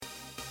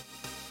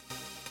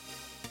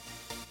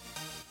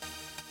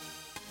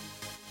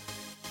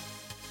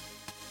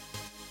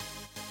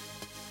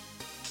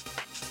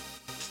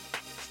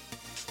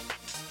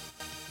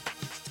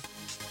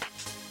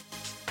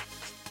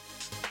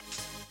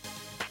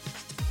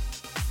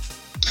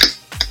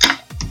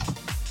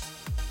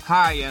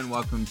Hi, and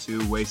welcome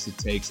to Wasted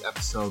Takes,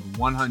 episode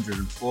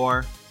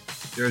 104.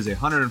 There's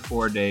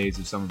 104 days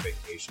of summer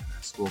vacation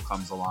as school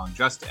comes along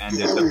just to end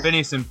it. The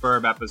Phineas and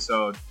Ferb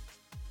episode.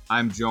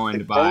 I'm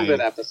joined by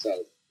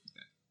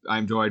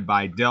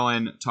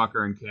Dylan,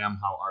 Tucker, and Cam.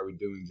 How are we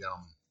doing,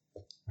 gentlemen?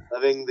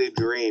 Living the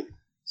dream.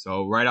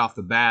 So right off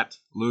the bat,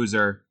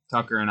 loser,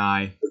 Tucker and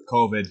I,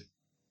 COVID.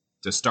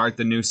 To start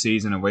the new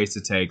season of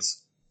Wasted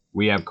Takes,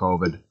 we have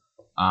COVID.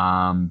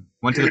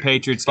 Went to the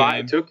Patriots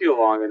game. It took you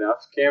long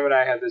enough. Cam and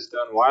I had this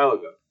done a while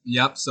ago.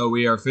 Yep, so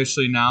we are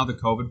officially now the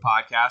COVID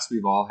podcast.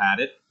 We've all had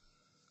it.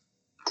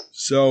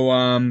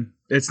 So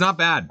it's not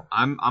bad.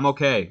 I'm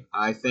okay.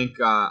 I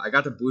think I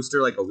got the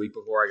booster like a week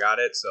before I got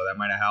it, so that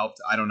might have helped.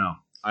 I don't know.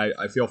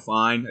 I feel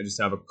fine. I just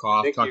have a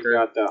cough, I think Tucker. You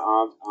got the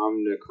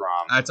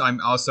Omicron.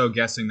 I'm also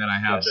guessing that I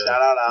have shout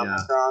out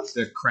Omicron.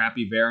 The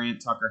crappy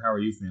variant. Tucker, how are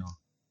you feeling?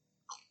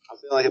 I'm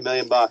feeling like $1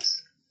 million.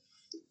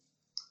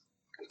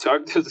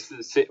 Tuck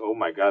doesn't say, oh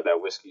my god, that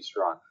whiskey's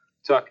strong.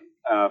 Tuck,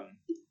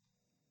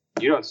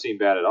 you don't seem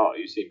bad at all.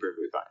 You seem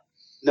perfectly fine.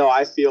 No,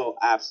 I feel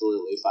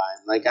absolutely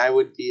fine. Like I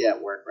would be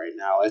at work right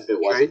now if it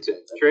wasn't.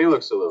 Trey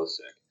looks a little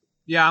sick.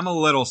 Yeah, I'm a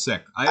little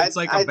sick. It's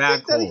like a bad cold. I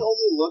think that he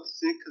only looks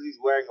sick because he's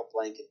wearing a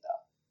blanket,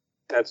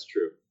 though. That's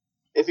true.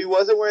 If he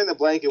wasn't wearing the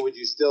blanket, would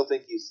you still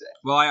think he's sick?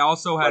 Well, I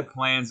also had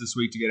plans this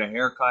week to get a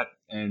haircut,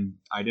 and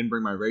I didn't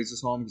bring my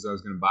razors home because I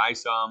was going to buy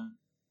some.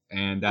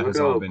 And that has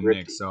all been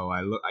nixed. So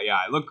I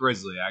look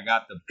grizzly. I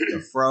got the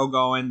fro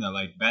going, the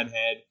like bed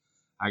head.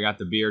 I got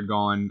the beard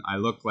going. I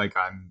look like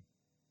I'm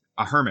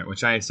a hermit,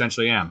 which I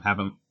essentially am.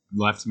 Haven't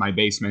left my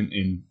basement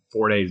in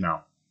 4 days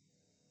now.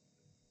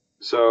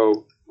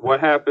 So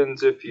what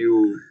happens if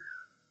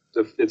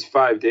it's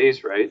 5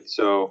 days, right?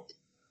 So,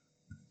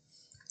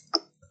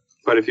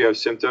 but if you have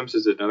symptoms,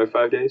 is it another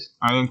 5 days?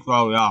 I think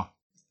so, yeah.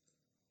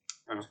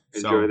 Oh,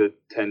 enjoy the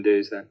 10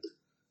 days then.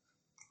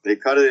 They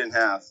cut it in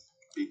half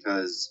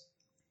because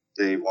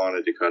they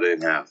wanted to cut it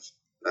in half.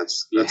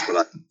 That's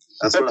what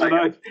I've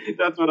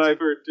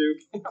heard too.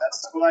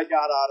 That's what I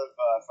got out of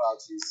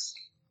Fauci's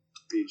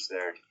speech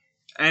there.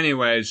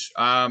 Anyways,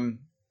 I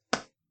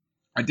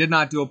did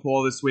not do a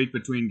poll this week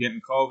between getting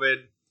COVID,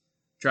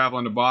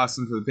 traveling to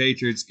Boston for the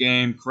Patriots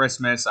game,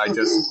 Christmas. I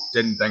just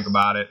didn't think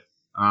about it.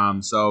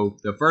 So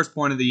the first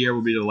point of the year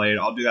will be delayed.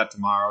 I'll do that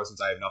tomorrow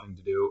since I have nothing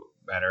to do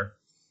better.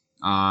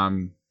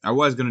 I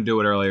was going to do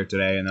it earlier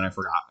today, and then I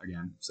forgot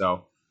again.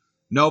 So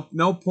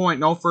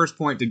no first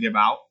point to give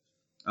out.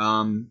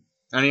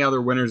 Any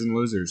other winners and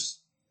losers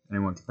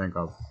anyone can think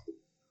of?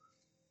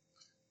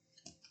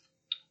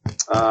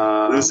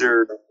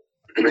 Loser,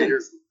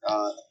 Raiders,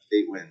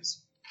 8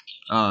 wins.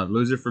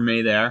 Loser for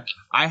me there.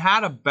 I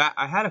had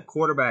a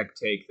quarterback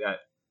take that.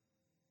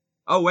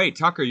 Oh wait,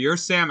 Tucker, your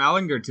Sam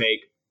Ehlinger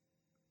take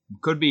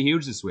could be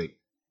huge this week.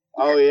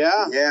 Oh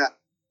yeah, yeah.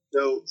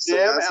 So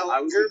Sam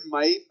Ehlinger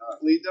might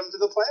lead them to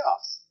the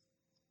playoffs.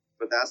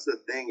 But that's the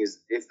thing is,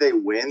 if they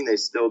win, they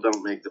still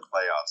don't make the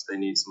playoffs. They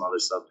need some other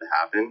stuff to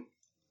happen.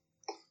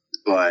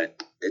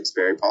 But it's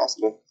very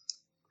possible.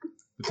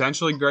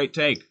 Potentially great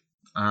take.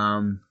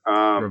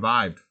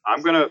 Revived.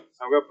 I'm gonna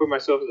put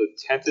myself as a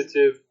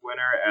tentative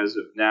winner. As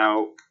of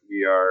now,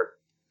 we are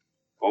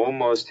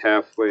almost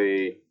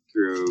halfway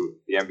through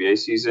the NBA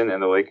season,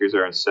 and the Lakers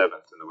are in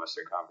 7th in the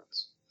Western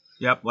Conference.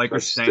 Yep,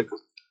 Lakers stink.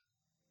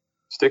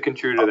 Sticking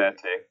true to that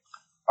take.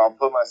 I'll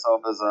put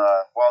myself as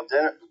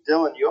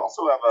Dylan, you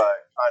also have a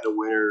kind of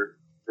winner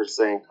for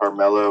saying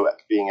Carmelo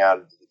being out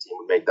of the team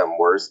would make them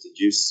worse. Did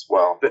you?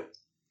 Well,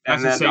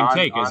 that's the same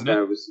take, isn't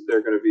it?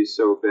 They're going to be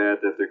so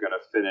bad that they're going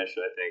to finish,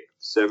 I think,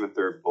 7th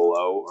or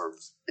below. Or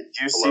did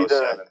you see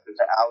the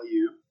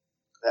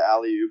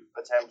alley-oop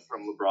attempt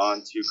from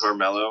LeBron to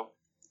Carmelo?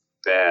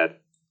 Bad.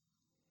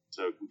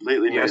 So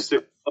completely missed.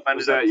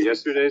 Was that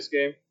yesterday's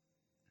game?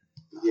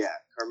 Yeah,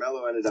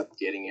 Carmelo ended up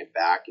getting it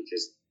back. It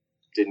just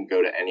didn't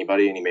go to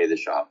anybody, and he made the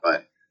shot.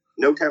 But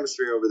no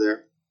chemistry over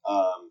there.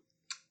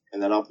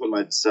 And then I'll put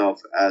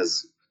myself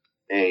as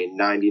a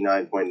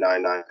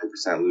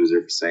 99.99%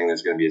 loser for saying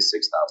there's going to be a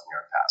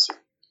 6,000-yard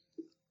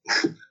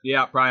passer.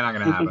 Yeah, probably not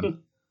going to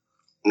happen.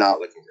 Not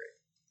looking great.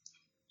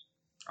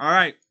 All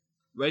right.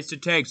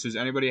 Wasted takes. Does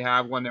anybody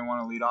have one they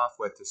want to lead off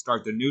with to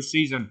start the new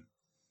season?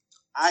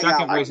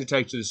 Second wasted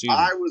takes of the season.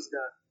 I was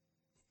going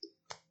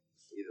to...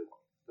 Either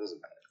one.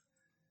 Doesn't matter.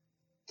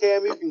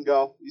 Cam, you can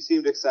go. You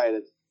seemed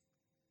excited.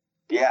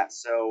 Yeah,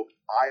 so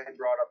I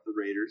brought up the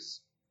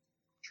Raiders.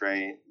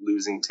 Trey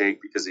losing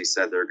take because he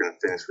said they're going to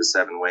finish with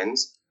 7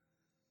 wins.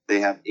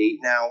 They have 8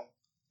 now.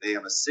 They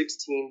have a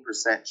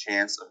 16%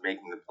 chance of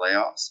making the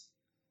playoffs.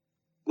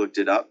 Looked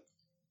it up.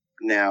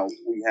 Now,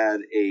 we had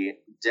a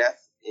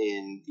death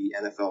in the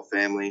NFL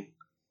family.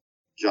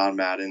 John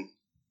Madden,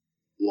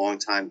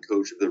 longtime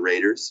coach of the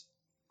Raiders.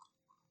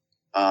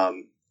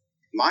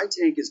 My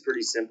take is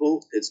pretty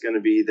simple. It's going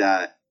to be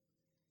that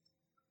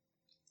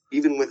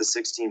even with a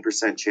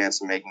 16%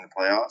 chance of making the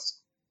playoffs,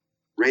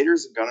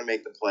 Raiders are going to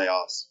make the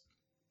playoffs.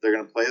 They're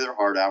going to play their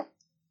heart out.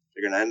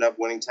 They're going to end up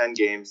winning 10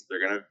 games. They're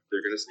going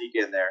to sneak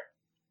in there,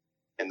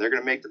 and they're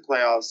going to make the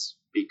playoffs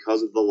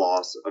because of the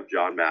loss of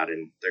John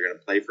Madden. They're going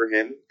to play for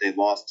him. They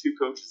lost 2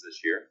 coaches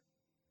this year,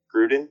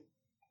 Gruden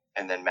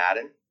and then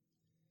Madden.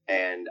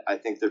 And I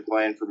think they're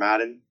playing for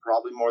Madden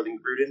probably more than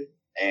Gruden,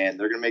 and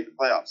they're going to make the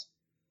playoffs.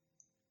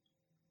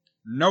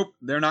 Nope,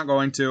 they're not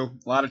going to.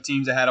 A lot of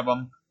teams ahead of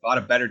them, a lot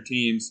of better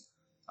teams.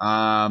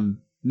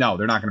 No,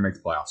 they're not going to make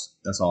the playoffs.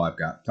 That's all I've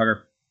got.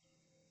 Tucker?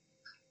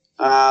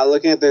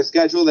 Looking at their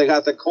schedule, they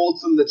got the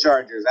Colts and the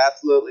Chargers.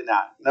 Absolutely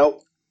not.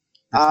 Nope.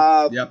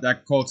 Yep,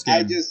 that Colts game.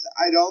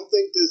 I don't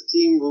think this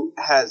team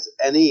has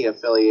any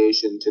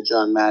affiliation to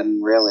John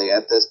Madden, really,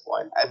 at this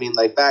point. I mean,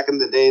 like, back in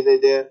the day they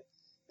did.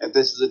 If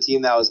this was a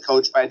team that was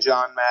coached by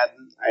John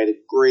Madden, I'd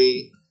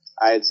agree.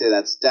 I'd say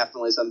that's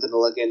definitely something to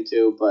look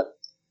into, but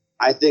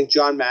I think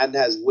John Madden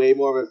has way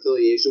more of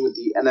affiliation with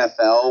the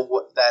NFL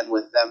than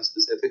with them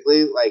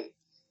specifically. Like,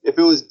 if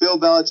it was Bill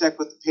Belichick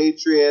with the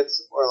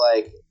Patriots or,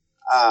 like,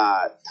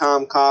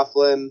 Tom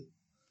Coughlin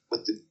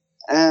with the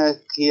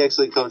he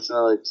actually coached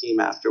another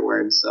team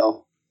afterwards,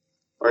 or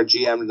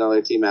GM'd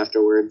another team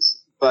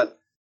afterwards. But,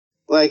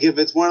 like, if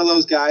it's one of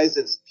those guys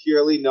that's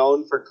purely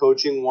known for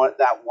coaching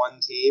that one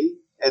team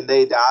and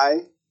they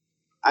die,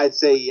 I'd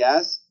say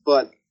yes.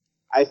 But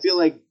I feel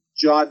like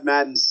John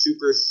Madden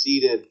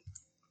superseded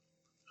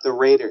the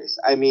Raiders.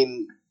 I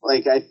mean,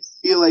 like, I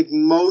feel like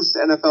most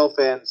NFL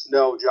fans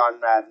know John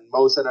Madden.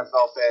 Most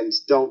NFL fans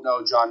don't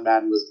know John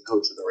Madden was the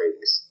coach of the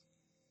Raiders.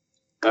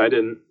 I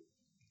didn't.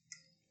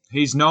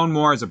 He's known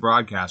more as a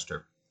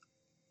broadcaster.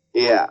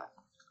 Yeah.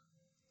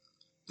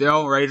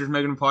 Still, Raiders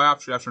making the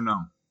playoffs, yes or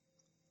no?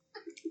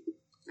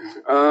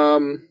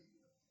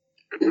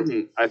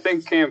 I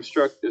think Cam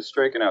is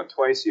striking out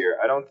twice here.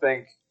 I don't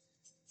think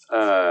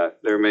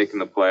they're making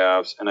the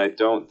playoffs, and I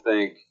don't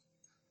think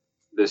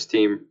this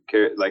team,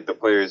 like, the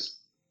players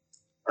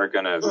are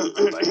going to,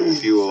 like,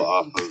 fuel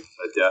off of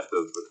a death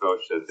of a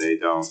coach that they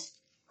don't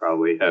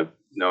probably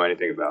know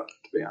anything about,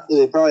 to be honest.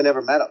 They probably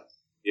never met him.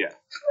 Yeah.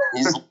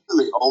 He's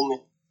literally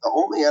the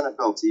only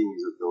NFL team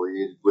he's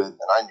affiliated with, and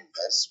I knew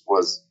this,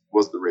 was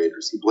the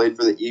Raiders. He played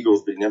for the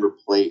Eagles, but he never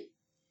played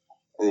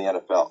in the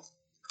NFL.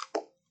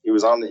 He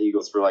was on the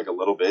Eagles for like a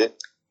little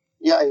bit.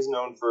 Yeah, he's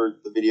known for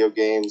the video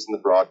games and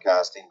the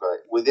broadcasting,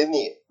 but within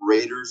the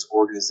Raiders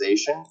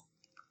organization,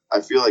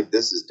 I feel like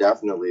this is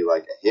definitely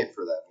like a hit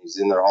for them. He's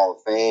in their Hall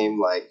of Fame.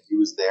 Like, he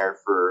was there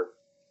for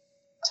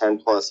 10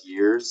 plus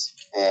years,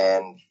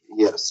 and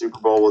he had a Super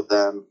Bowl with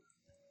them.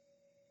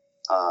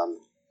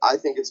 I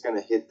think it's going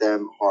to hit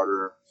them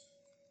harder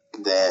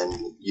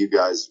than you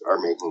guys are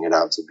making it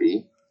out to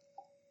be.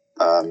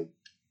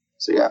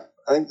 So, yeah,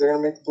 I think they're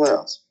going to make the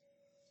playoffs.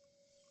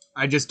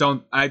 I just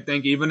don't. I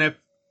think even if,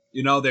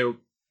 they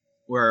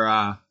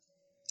were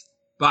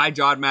by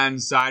John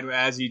Madden's side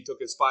as he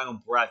took his final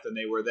breath and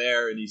they were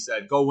there and he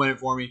said, go win it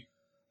for me,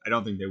 I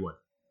don't think they would.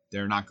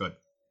 They're not good.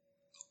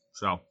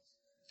 So, all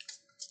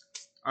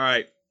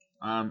right.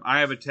 I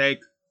have a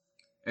take.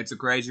 It's a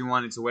crazy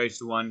one. It's a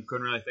wasted one.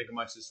 Couldn't really think of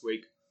much this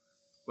week.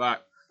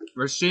 But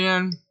we're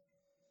seeing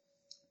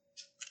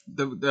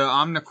the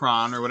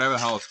Omicron, or whatever the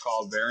hell it's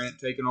called, variant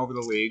taking over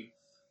the league.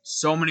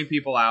 So many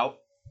people out.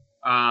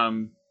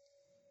 And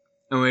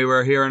we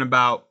were hearing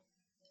about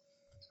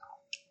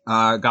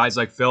guys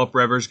like Phillip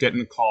Rivers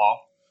getting a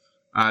call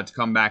to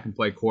come back and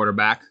play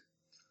quarterback.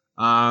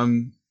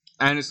 And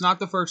it's not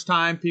the first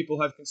time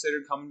people have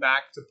considered coming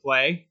back to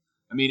play.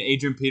 I mean,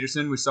 Adrian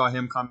Peterson, we saw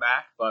him come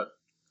back. But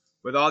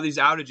with all these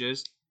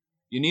outages,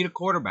 you need a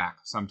quarterback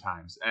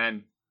sometimes.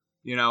 And,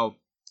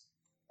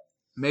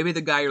 maybe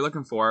the guy you're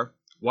looking for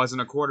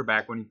wasn't a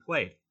quarterback when he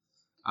played.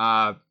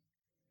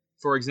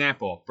 For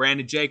example,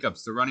 Brandon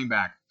Jacobs, the running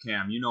back,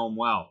 Cam, you know him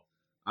well.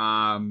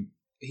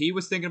 He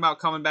was thinking about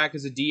coming back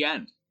as a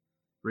D-end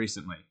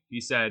recently. He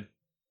said,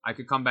 I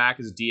could come back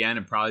as a D-end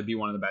and probably be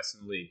one of the best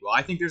in the league. Well,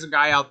 I think there's a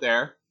guy out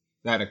there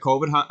that a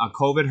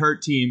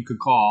COVID-hurt team could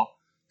call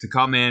to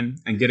come in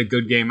and get a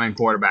good game-end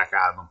quarterback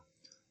out of him.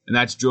 And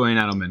that's Julian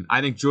Edelman. I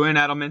think Julian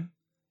Edelman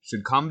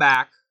should come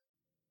back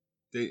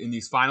in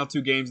these final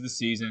 2 games of the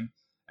season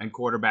and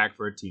quarterback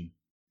for a team.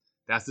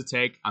 That's the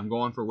take. I'm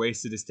going for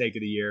wastedest take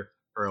of the year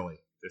early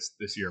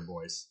this year,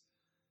 boys.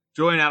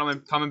 Julian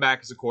Edelman coming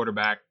back as a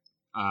quarterback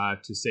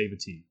to save a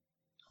team.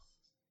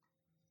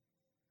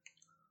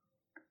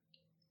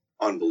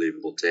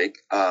 Unbelievable take.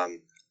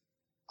 One,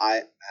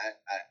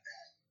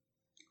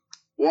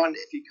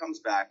 if he comes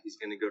back, he's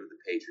going to go to the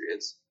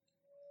Patriots.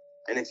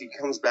 And if he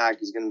comes back,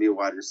 he's going to be a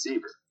wide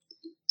receiver.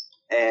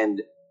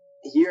 And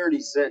he already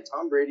said,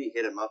 Tom Brady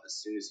hit him up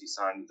as soon as he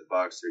signed with the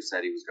Bucs, or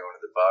said he was going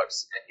to the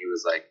Bucs, and he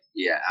was like,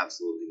 yeah,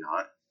 absolutely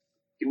not.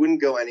 He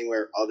wouldn't go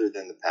anywhere other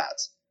than the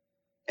Pats.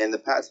 And the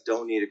Pats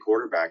don't need a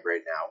quarterback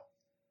right now.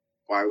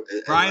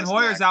 Brian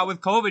Hoyer's out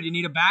with COVID. You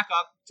need a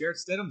backup. Jared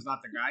Stidham's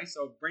not the guy,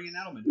 so bring in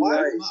Edelman.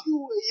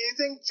 You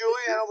think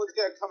Julian Edelman's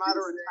going to come out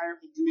of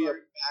retirement to be a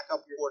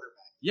backup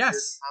quarterback?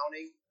 Yes.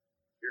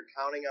 You're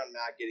counting on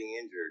Matt getting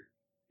injured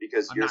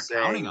because I'm you're not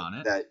saying counting on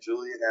it. that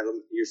Julian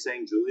Edelman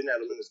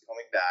is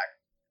coming back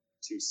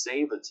to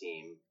save a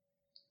team,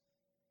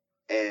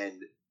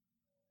 and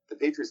The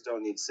Patriots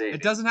don't need saving.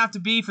 It doesn't have to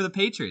be for the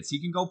Patriots. He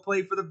can go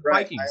play for the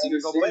Right, Vikings. I He can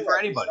go understand play for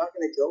that. anybody. He's not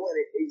going to go in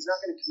it. He's not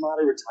going to come out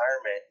of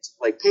retirement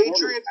like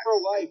Patriot for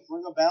life.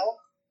 Ring a bell?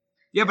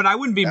 Yeah, but I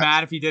wouldn't be That's-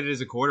 mad if he did it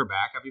as a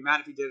quarterback. I'd be mad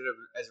if he did it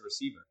as a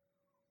receiver.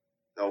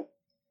 Nope,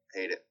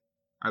 hate it.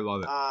 I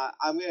love it.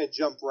 I'm going to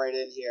jump right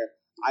in here.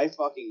 I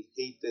fucking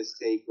hate this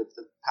take with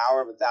the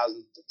power of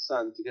 1,000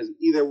 suns because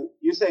either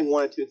you're saying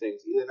one of two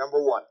things. Either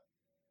number one,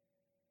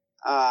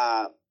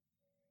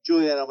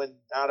 Julian Edelman,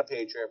 not a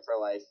Patriot for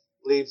life,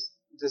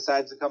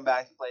 decides to come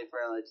back to play for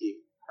another team.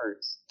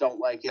 Hurts. Don't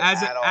like it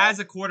at all. As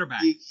a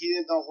quarterback. He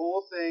did the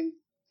whole thing,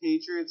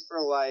 Patriots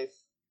for life,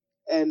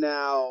 and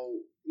now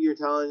you're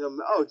telling him,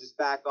 oh, just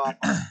back off.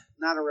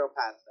 Not a real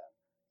pass step.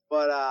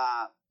 But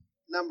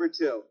number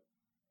two,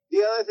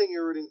 the other thing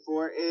you're rooting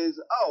for is,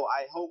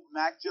 I hope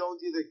Mac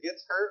Jones either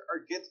gets hurt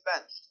or gets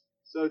benched.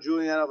 So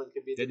Julian Edelman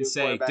can be the new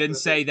quarterback. Didn't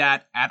say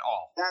that at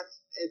all.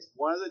 It's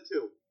one of the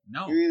two.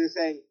 No. You're either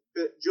saying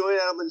Julian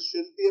Edelman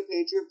shouldn't be a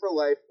Patriot for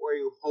life, or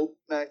you hope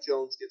Mac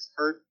Jones gets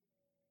hurt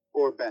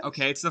or benched.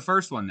 Okay, it's the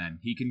first one then.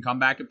 He can come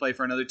back and play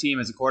for another team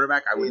as a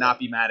quarterback. I would not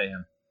be mad at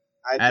him.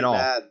 I'd at be all.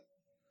 mad.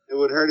 It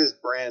would hurt his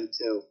brand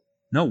too.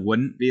 No,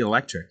 wouldn't be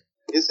electric.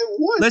 Yes, it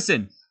would.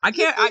 Listen, I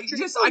can't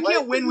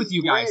win with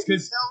you guys brand.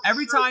 because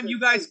every time you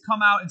guys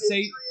come out and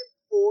say Patriot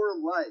for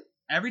life.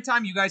 every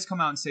time you guys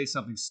come out and say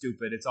something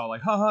stupid, it's all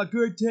like, haha,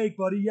 good take,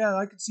 buddy. Yeah,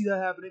 I could see that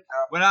happening.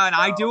 When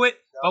I do it,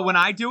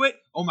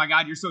 oh my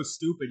God, you're so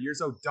stupid. You're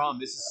so dumb.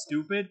 This is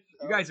stupid.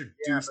 You guys are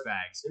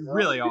douchebags. You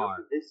really are.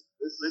 It's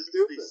literally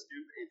stupid.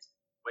 It's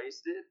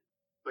wasted,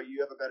 but you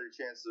have a better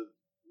chance of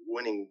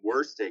winning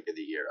worst take of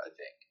the year, I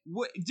think.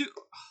 What, dude?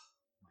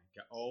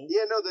 Oh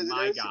Yeah, no, there's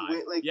my an God.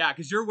 like, Yeah,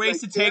 because your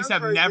wasted like, takes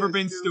have Darren never Ferguson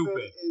been is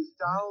stupid. Is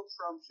Donald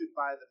Trump should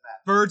buy the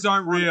Mets. Birds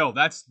aren't real.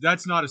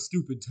 That's not a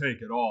stupid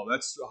take at all.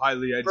 That's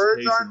highly educational.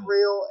 Birds aren't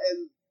real,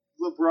 and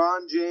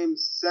LeBron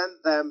James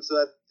sent them so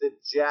that the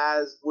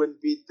Jazz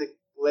wouldn't beat the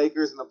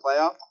Lakers in the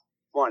playoff.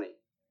 Funny.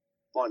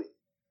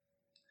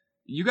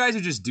 You guys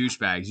are just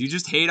douchebags. You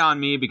just hate on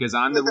me because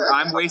I'm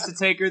wasted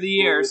taker of the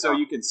year, so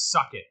you can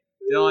suck it.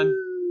 Dylan?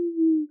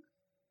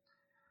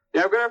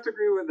 Yeah, I'm gonna have to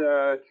agree with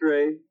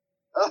Trey.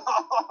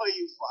 Oh,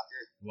 you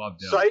fucker. Love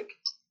Dylan. Psych.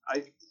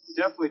 I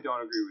definitely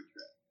don't agree with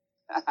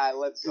Trey.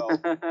 Let's go.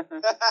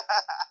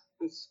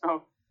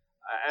 So,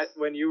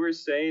 when you were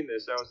saying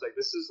this, I was like,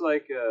 this is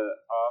like a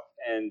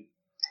off-end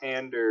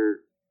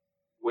pander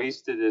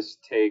wastedest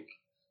take.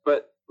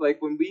 But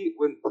like when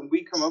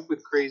we come up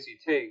with crazy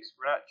takes,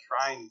 we're not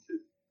trying to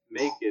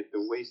make it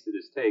the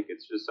wastedest take.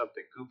 It's just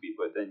something goofy.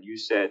 But then you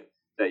said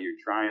that you're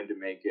trying to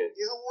make it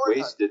He's a war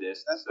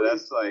wastedest. So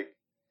that's like,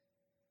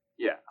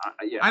 yeah.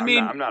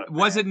 I'm not a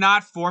was fan. it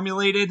not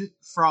formulated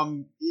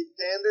from? He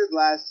pandered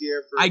last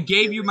year. I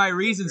gave you my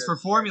reasons for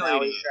formulating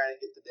now he's it. trying to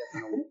get the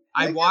different award.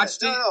 I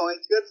watched it. No,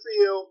 it's good for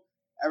you.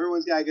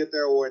 Everyone's got to get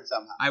their award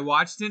somehow. I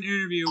watched an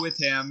interview with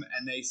him,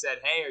 and they said,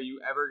 "Hey, are you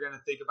ever going to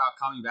think about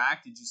coming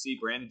back? Did you see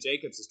Brandon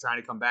Jacobs is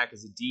trying to come back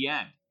as a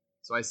DN?"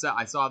 So I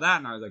saw that,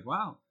 and I was like,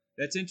 "Wow,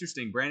 that's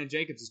interesting. Brandon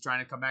Jacobs is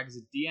trying to come back as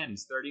a DN.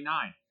 He's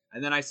 39."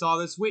 And then I saw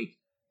this week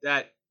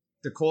that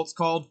the Colts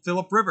called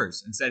Phillip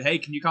Rivers and said, "Hey,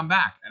 can you come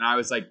back?" And I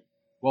was like,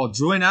 "Well,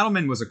 Julian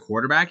Edelman was a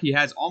quarterback. He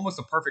has almost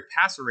a perfect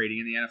passer rating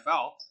in the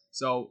NFL.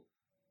 So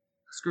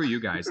screw you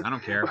guys. I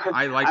don't care.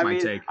 I like my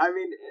take." I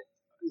mean,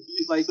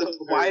 like,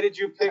 why did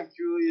you pick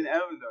Julian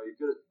Edelman though? You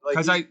could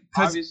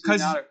obviously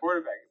not a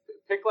quarterback.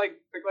 Pick like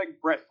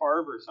Brett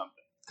Favre or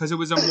something. Because it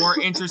was a more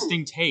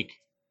interesting take.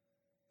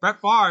 Brett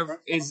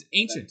Favre is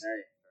ancient.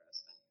 Very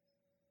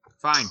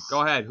Fine,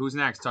 go ahead. Who's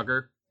next,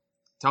 Tucker?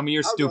 Tell me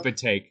your I'll go. stupid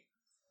take.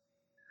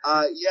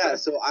 Yeah,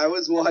 so I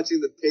was watching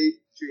the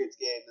Patriots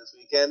game this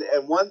weekend,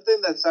 and one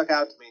thing that stuck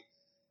out to me,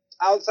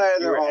 outside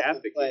of You were their at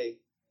awful the game. play,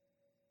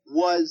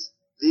 was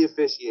the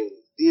officiating.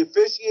 The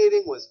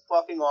officiating was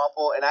fucking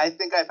awful, and I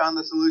think I found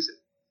the solution.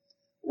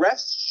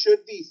 Refs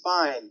should be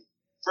fined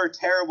for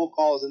terrible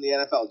calls in the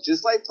NFL,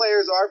 just like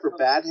players are for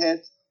bad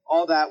hits,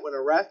 all that. When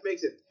a ref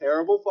makes a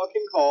terrible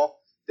fucking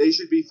call, they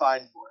should be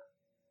fined for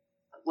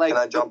it. Like Can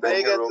I the jump in play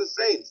here against real the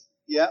Saints.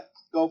 Yep,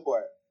 go for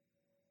it.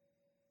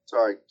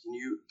 Sorry, can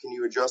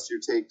you adjust your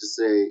take to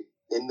say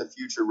in the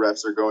future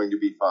refs are going to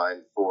be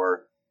fined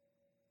for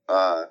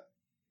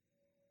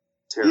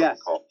terrible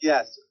calls?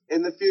 Yes.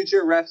 In the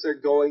future, refs are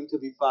going to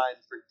be fined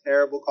for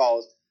terrible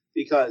calls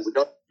because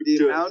the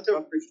amount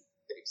of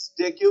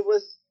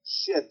ridiculous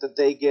shit that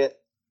they get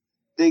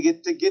to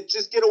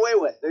get away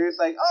with. They're just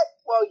like, oh,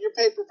 well, you're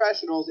paid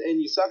professionals and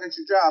you suck at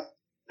your job.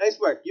 Nice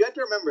work. You have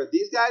to remember,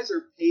 these guys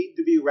are paid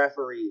to be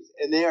referees,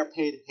 and they are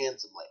paid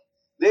handsomely.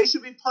 They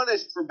should be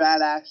punished for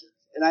bad actions,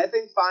 and I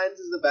think fines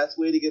is the best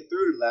way to get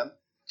through to them.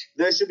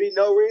 There should be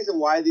no reason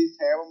why these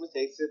terrible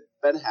mistakes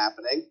have been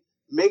happening.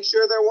 Make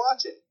sure they're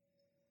watching.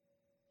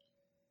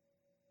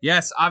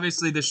 Yes,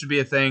 obviously this should be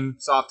a thing.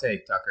 Soft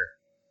take, Tucker.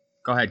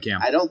 Go ahead,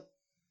 Cam. I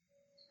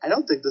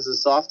don't think this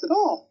is soft at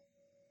all.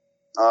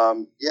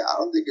 Yeah, I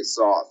don't think it's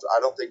soft. I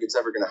don't think it's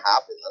ever going to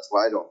happen. That's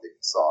why I don't think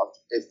it's soft.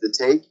 If the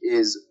take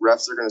is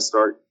refs are going to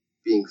start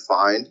being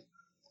fined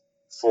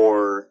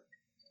for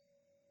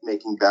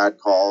making bad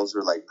calls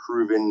or like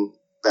proven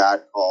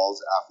bad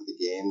calls after the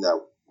game that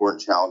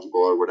weren't challengeable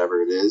or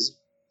whatever it is,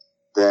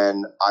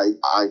 then I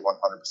 100%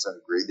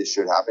 agree this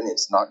should happen.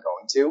 It's not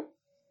going to.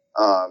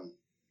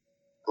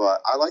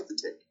 But I like the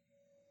take.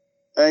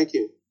 Thank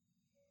you.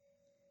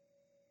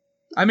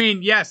 I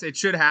mean, yes, it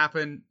should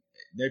happen.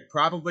 They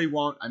probably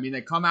won't. I mean,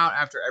 they come out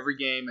after every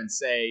game and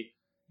say,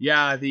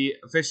 yeah, the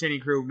officiating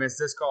crew missed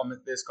this call,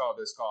 this call,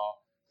 this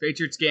call.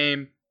 Patriots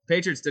game.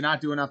 Patriots did not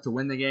do enough to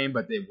win the game,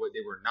 but they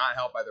were not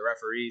helped by the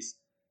referees.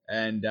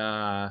 And,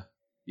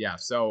 yeah,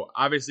 so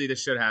obviously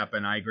this should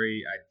happen. I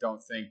agree. I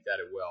don't think that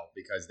it will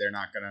because they're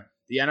not going to.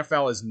 The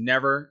NFL is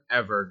never,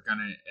 ever going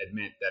to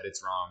admit that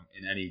it's wrong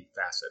in any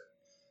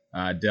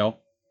facet. Dill?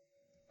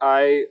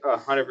 I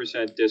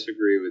 100%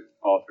 disagree with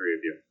all three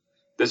of you.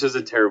 This is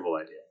a terrible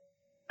idea.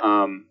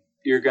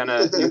 You're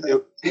gonna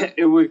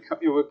it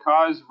would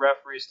cause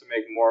referees to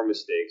make more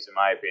mistakes, in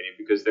my opinion,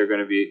 because they're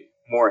going to be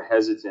more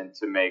hesitant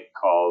to make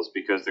calls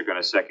because they're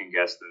going to second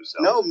guess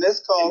themselves. No,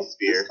 missed calls.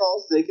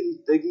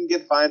 They can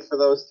get fined for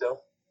those too.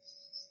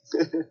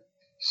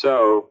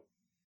 So,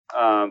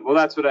 well,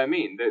 that's what I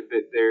mean.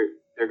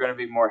 They're going to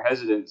be more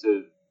hesitant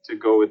to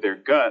go with their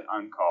gut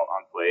on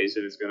plays,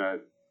 and it's going to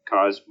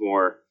cause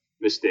more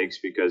mistakes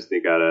because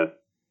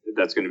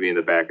that's going to be in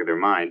the back of their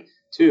mind.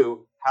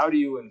 Two, how do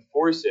you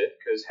enforce it?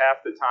 Because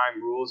half the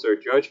time rules are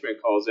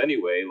judgment calls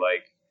anyway.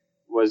 Like,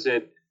 was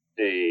it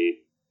a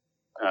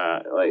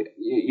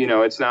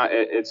it's not.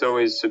 It's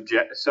always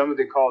subject. Some of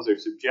the calls are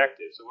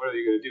subjective. So what are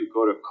you going to do?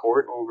 Go to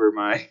court over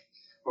my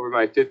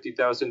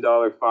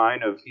 $50,000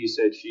 fine of he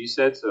said she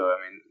said? So I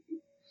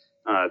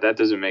mean, that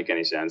doesn't make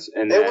any sense.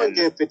 And they wouldn't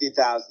get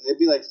 $50,000. It'd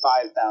be like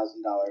 $5,000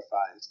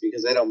 fines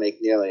because they don't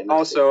make nearly enough.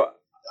 Also,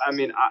 I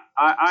mean,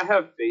 I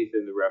have faith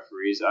in the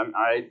referees.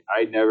 I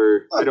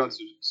don't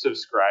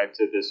subscribe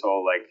to this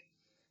whole like.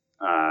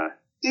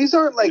 These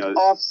aren't like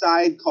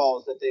offside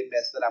calls that they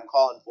miss that I'm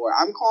calling for.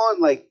 I'm calling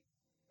like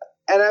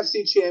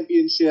NFC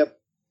Championship,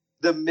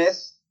 the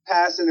missed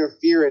pass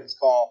interference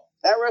call.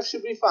 That ref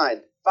should be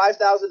fined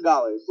 $5,000.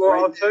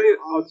 Well, I'll tell you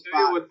what they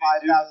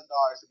do. $5,000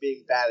 for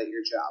being bad at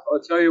your job.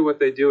 I'll tell you what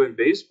they do in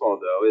baseball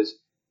though is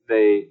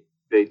they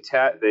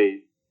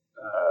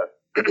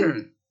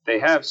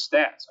have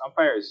stats.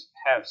 Umpires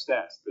have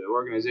stats. The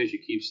organization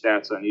keeps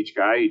stats on each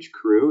guy, each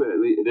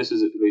crew. This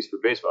is at least for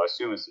baseball. I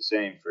assume it's the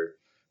same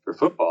for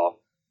football.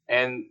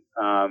 And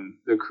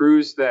the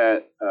crews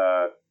that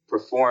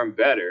perform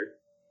better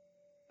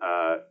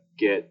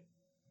get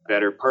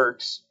better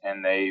perks,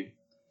 and they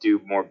do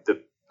more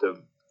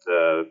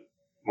the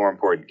more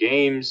important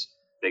games.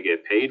 They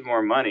get paid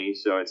more money,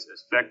 so it's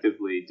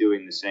effectively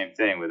doing the same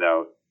thing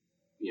without,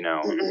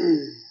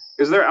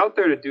 because they're out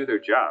there to do their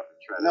job.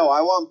 No,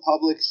 I want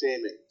public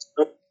shaming.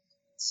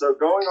 So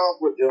going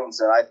off what Dylan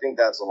said, I think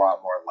that's a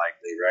lot more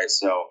likely, right?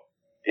 So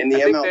in the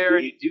I think MLB, they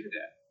already do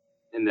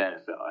that in the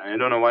NFL, and I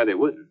don't know why they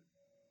wouldn't.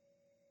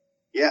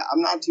 Yeah,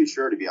 I'm not too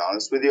sure, to be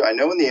honest with you. I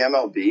know in the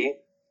MLB,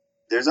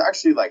 there's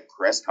actually like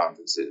press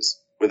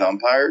conferences with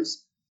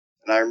umpires.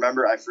 And I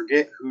remember, I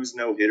forget whose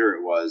no-hitter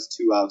it was,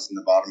 2 outs in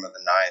the bottom of the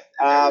ninth.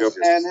 Angel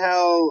something.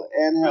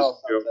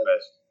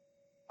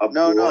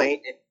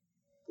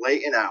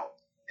 Blatant out.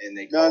 And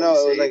they it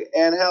was like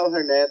Angel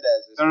Hernandez.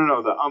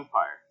 No, the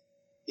umpire.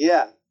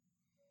 Yeah.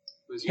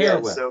 So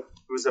it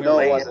was a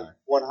blatant.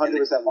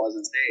 100%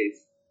 wasn't safe.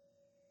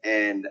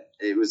 And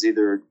it was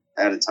either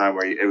at a time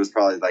where it was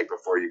probably like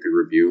before you could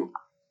review.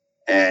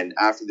 And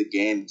after the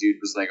game, dude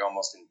was like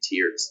almost in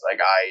tears. Like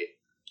it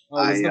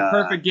was the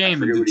perfect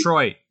game in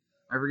Detroit.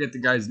 I forget the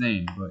guy's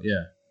name, but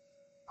yeah.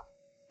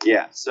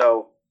 Yeah,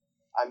 so,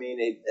 I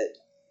mean,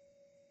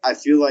 I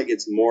feel like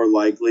it's more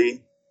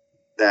likely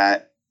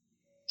that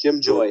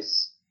Jim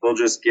Joyce. They'll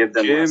just give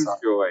them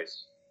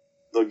Joyce.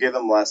 They'll give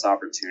them less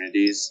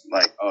opportunities.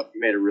 Like, oh, if you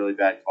made a really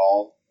bad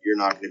call, you're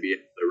not going to be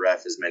able to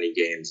ref as many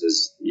games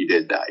as you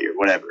did that year,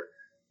 whatever.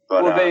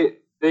 But,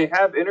 they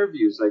have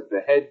interviews. Like, the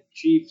head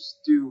chiefs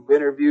do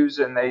interviews,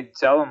 and they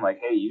tell them,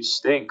 like, hey, you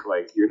stink.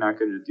 Like, you're not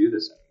going to do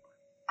this anymore.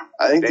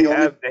 I think they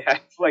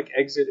have like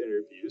exit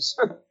interviews.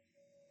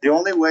 The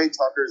only way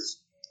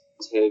Tucker's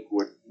take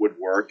would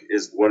work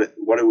is what it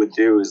would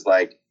do is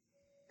like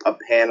a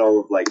panel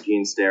of like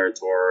Gene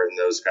Steratore and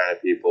those kind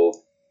of people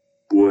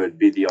would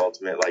be the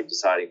ultimate like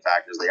deciding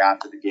factors. Like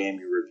after the game,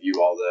 you review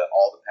all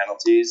the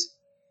penalties,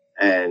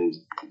 and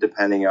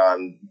depending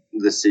on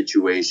the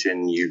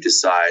situation, you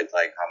decide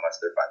like how much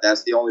they're fined.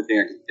 That's the only thing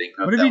I can think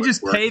of. What if you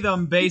just pay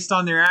them based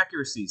on their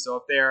accuracy? So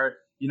if they're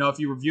if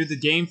you review the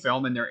game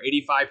film and they're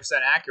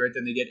 85% accurate,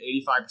 then they get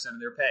 85% of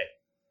their pay.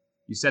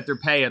 You set their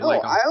pay at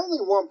I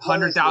only want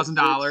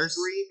 $100,000.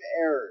 Extreme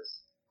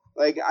errors.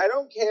 Like I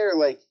don't care.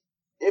 Like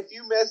if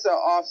you miss an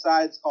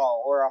offsides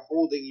call or a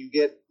holding you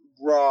get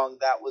wrong,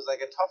 that was like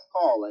a tough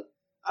call. Like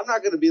I'm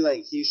not going to be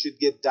like he should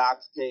get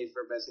docked pay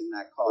for missing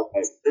that call.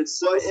 Okay. But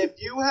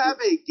if you have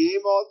a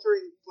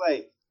game-altering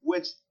play,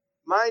 which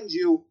mind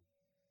you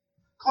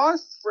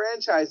costs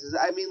franchises.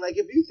 I mean, like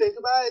if you think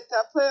about it,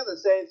 that play on the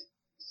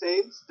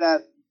Saints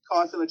that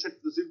cost them a trip to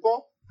the Super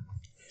Bowl,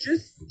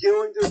 just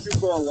going to the Super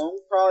Bowl alone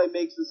probably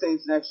makes the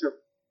Saints an extra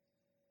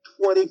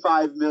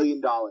 $25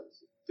 million, $50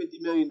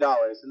 million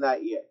in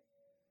that year.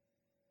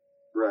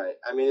 Right.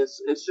 I mean,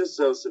 it's just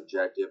so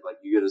subjective. Like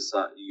you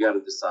got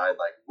to decide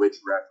like which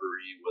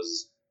referee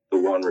was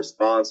the one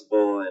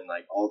responsible and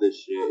like all this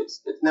shit.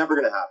 It's never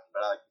gonna happen.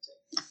 But I like to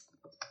take.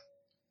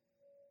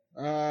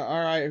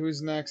 All right,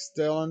 who's next,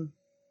 Dylan?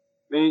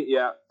 Me,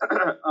 yeah.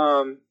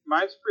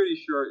 Mine's pretty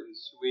short and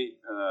sweet.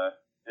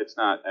 It's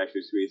not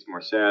actually sweet; it's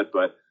more sad.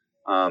 But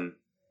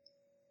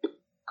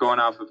going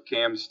off of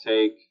Cam's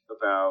take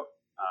about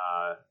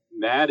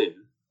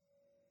Madden,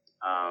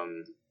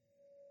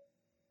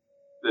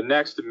 the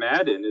next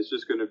Madden is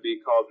just going to be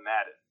called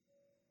Madden.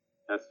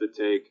 That's the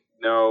take.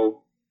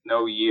 No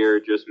year,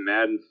 just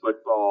Madden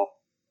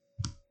football,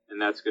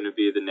 and that's going to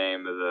be the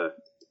name of the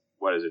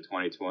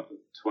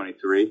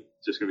 2023.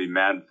 It's just going to be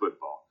Madden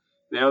football.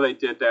 You know they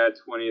did that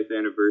 20th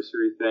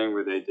anniversary thing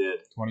where they did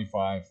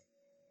 25.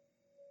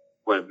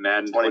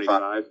 Madden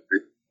 25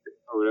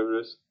 or whatever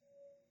it is.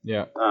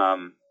 Yeah.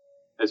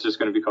 It's just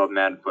going to be called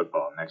Madden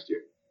football next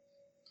year.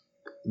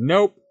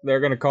 Nope, they're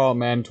going to call it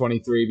Madden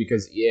 23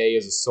 because EA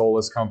is a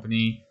soulless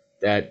company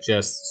that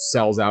just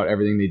sells out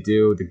everything they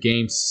do. The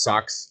game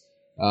sucks.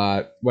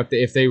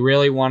 If they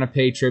really want to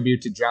pay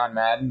tribute to John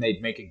Madden,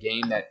 they'd make a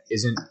game that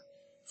isn't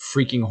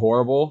freaking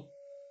horrible.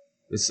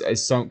 This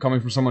is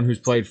coming from someone who's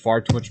played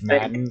far too much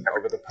Madden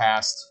over the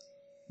past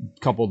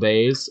couple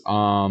days.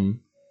 No,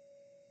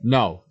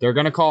 they're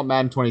going to call it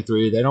Madden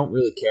 23. They don't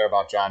really care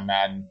about John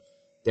Madden.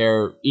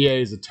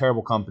 EA is a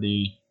terrible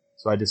company,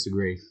 so I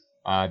disagree.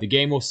 The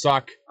game will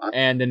suck,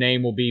 and the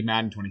name will be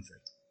Madden 23.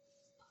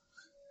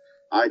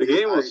 The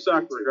game will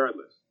suck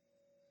regardless.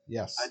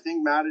 Yes. I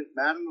think Madden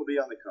will be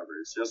on the cover.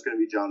 It's just going to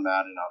be John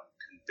Madden. I'm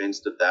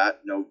convinced of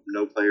that.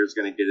 No player's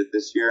going to get it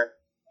this year.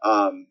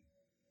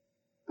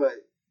 But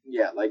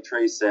yeah, like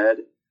Trey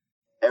said,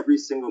 every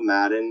single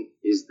Madden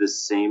is the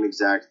same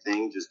exact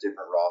thing, just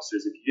different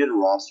rosters. If you did a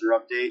roster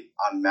update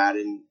on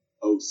Madden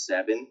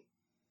 07,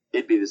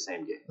 it'd be the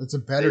same game. It's a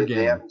better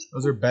game.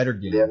 Those are better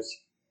games.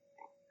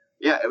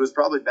 Yeah, it was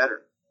probably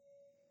better.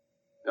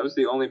 That was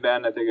the only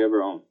Madden I think I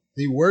ever owned.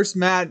 The worst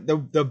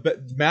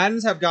the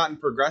Maddens have gotten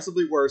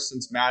progressively worse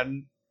since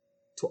Madden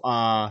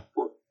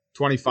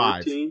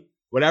 25. 14?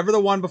 Whatever the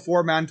one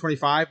before Madden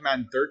 25,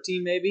 Madden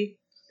 13 maybe,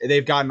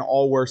 they've gotten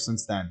all worse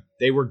since then.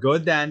 They were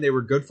good then. They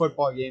were good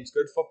football games,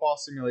 good football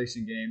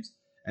simulation games.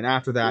 And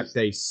after that,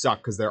 they suck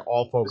because they're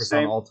all focused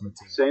on Ultimate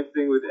Team. Same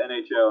thing with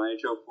NHL.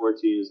 NHL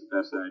 14 is the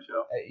best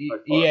NHL.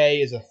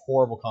 EA is a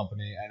horrible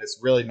company, and it's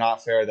really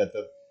not fair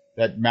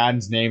that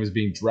Madden's name is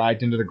being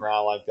dragged into the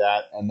ground like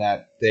that, and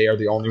that they are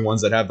the only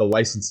ones that have the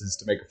licenses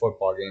to make a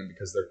football game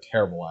because they're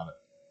terrible at it.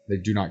 They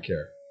do not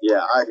care.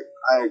 Yeah, I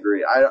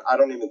agree. I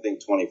don't even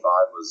think 25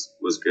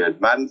 was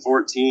good. Madden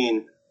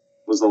 14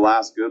 was the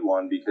last good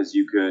one because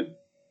you could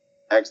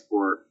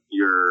export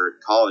your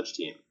college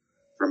team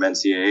from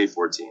NCAA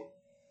 14.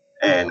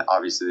 And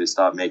obviously they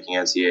stopped making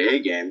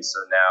NCAA games, so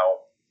now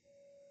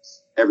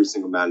every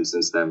single Madden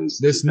since then.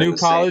 This new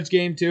college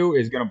game, too,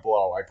 is going to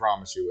blow, I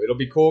promise you. It'll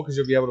be cool because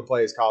you'll be able to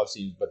play as college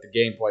teams, but the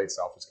gameplay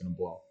itself is going to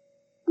blow.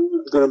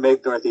 I'm going to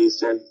make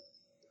Northeastern.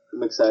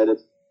 I'm excited.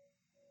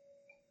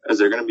 Is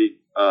there going to be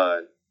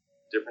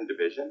different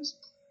divisions?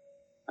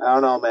 I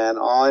don't know, man.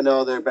 All I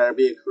know, there better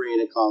be a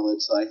creative college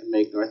so I can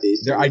make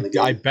Northeastern.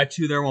 I bet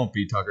you there won't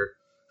be, Tucker.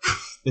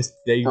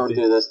 Don't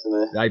do this to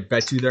me. I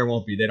bet you there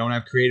won't be. They don't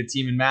have creative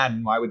team in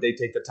Madden. Why would they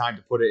take the time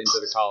to put it into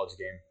the college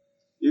game?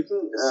 You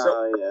can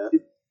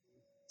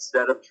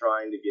instead of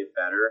trying to get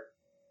better,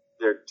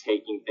 they're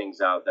taking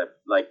things out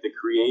that like the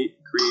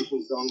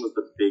creation zone was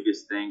the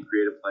biggest thing.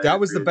 Creative player. That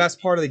was the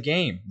best part of the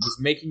game. Was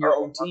making your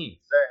own team.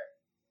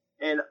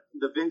 And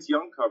the Vince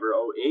Young cover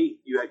 08,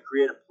 you had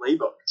creative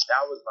playbook.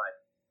 That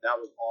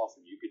was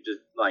awesome. You could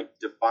just like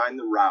define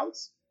the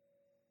routes.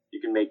 You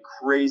can make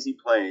crazy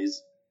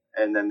plays.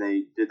 And then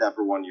they did that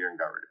for 1 year and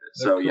got rid of it.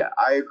 So, yeah,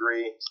 I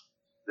agree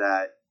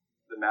that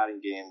the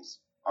Madden games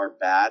are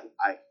bad.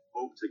 I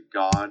hope to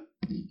God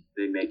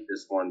they make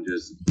this one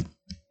just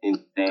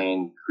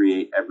insane,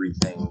 create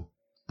everything.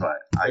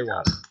 But they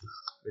won't,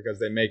 because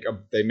they make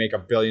 $1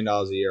 billion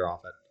a year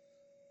off it,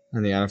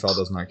 and the NFL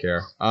does not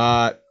care.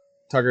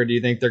 Tucker, do you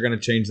think they're going to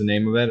change the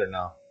name of it or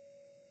no?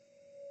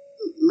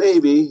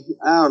 Maybe.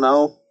 I don't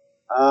know.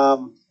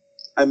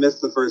 I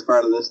missed the first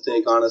part of this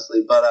take,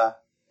 honestly, but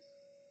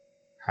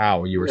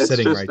how? You were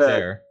sitting right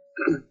there.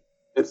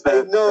 It's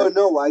that. No.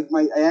 I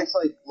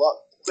actually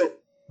quit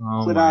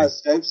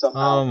Skype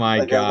somehow. Oh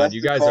my God!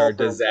 You guys are a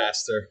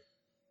disaster.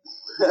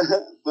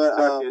 But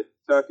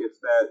Tuck, it's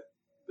that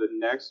the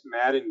next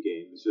Madden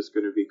game is just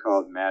going to be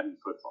called Madden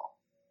Football.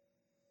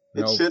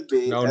 It should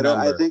be.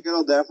 I think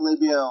it'll definitely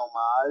be an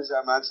homage.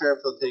 I'm not sure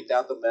if they'll take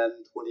out the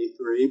Madden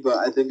 23, but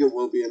I think it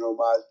will be an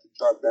homage to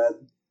John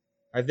Madden.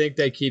 I think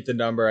they keep the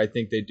number. I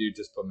think they do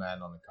just put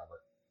Madden on the cover.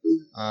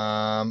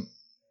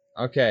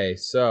 Okay,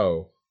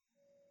 so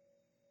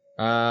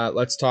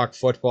let's talk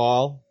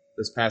football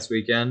this past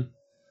weekend.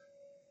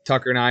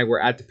 Tucker and I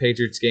were at the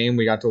Patriots game.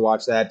 We got to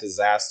watch that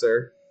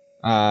disaster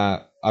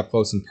up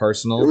close and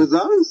personal. It was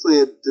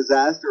honestly a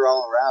disaster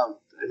all around.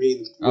 I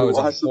mean, Oh, we it's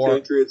a watched the four-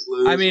 Patriots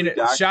lose. I mean, We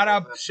docked shout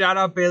them.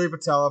 out Bailey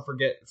Patella for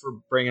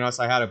bringing us.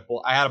 I had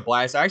a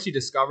blast. I actually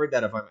discovered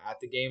that if I'm at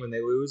the game and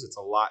they lose, it's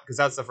a lot because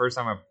that's the first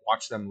time I've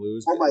watched them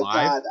lose Oh my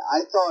live. God!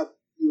 I thought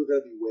you were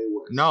going to be way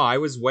worse. No,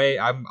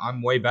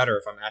 I'm way better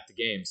if I'm at the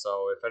game.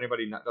 So if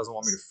anybody doesn't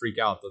want me to freak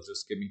out, they'll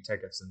just give me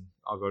tickets and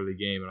I'll go to the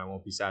game and I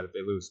won't be sad if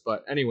they lose.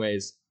 But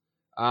anyways,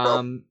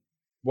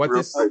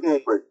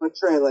 Okay, but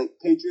Trey, like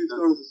Patriots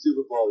go to the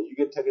Super Bowl, you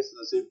get tickets to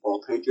the Super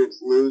Bowl.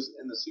 Patriots lose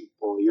in the Super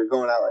Bowl, you're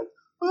going out like,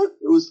 oh,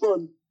 it was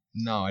fun.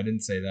 No, I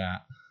didn't say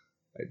that.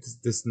 It's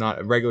this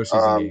not regular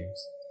season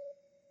games.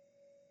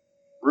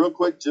 Real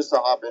quick, just to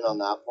hop in on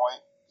that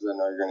point, because I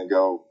know you're going to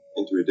go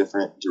into a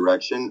different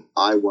direction.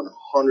 I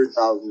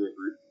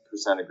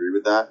 100,000% agree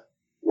with that.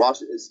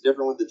 Watch it. It's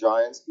different with the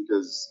Giants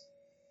because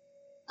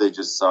they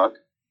just suck.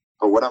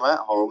 But when I'm at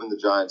home and the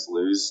Giants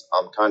lose,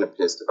 I'm kind of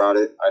pissed about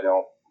it. I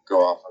don't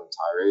go off on a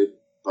tirade.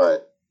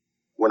 But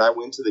when I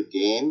went to the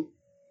game,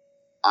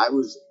 I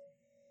was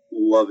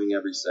loving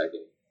every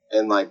second.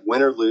 And like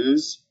win or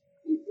lose,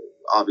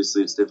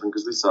 obviously it's different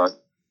because we suck.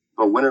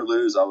 But win or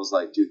lose, I was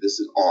like, dude, this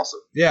is awesome.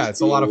 Yeah,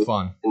 it's a lot of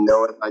fun. And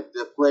knowing like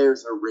the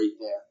players are right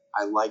there.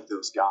 I like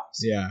those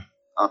guys. Yeah.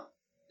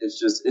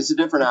 It's a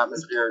different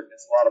atmosphere.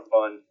 It's a lot of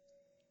fun.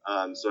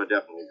 So I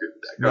definitely agree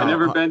with that. No, I've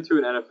never been to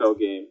an NFL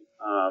game.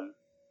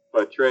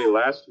 But Trey,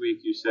 last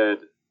week you said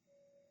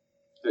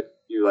that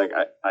you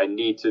I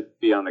need to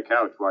be on the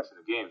couch watching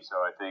the game. So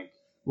I think.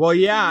 Well,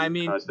 yeah, I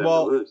mean, caused them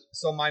to lose.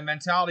 so my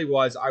mentality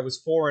was I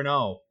was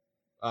 4-0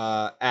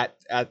 at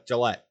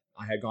Gillette.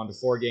 I had gone to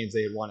 4 games.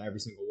 They had won every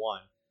single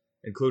one,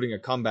 including a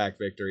comeback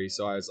victory.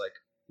 So I was like,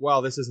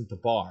 well, this isn't the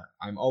bar.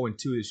 I'm 0-2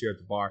 this year at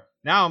the bar.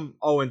 Now I'm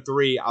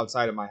 0-3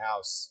 outside of my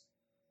house.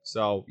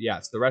 So,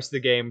 yes, the rest of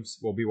the games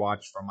will be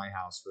watched from my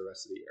house for the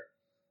rest of the year.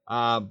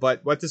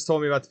 But what this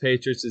told me about the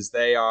Patriots is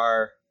they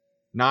are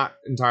not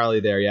entirely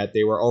there yet.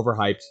 They were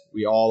overhyped.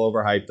 We all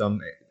overhyped them.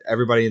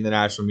 Everybody in the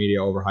national media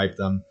overhyped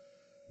them.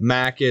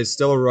 Mac is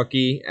still a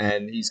rookie,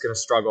 and he's going to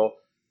struggle.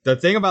 The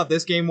thing about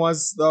this game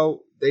was,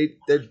 though, the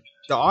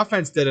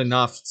offense did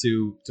enough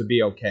to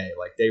be okay.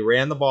 Like, they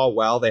ran the ball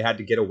well. They had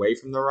to get away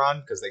from the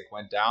run because they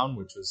went down,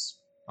 which was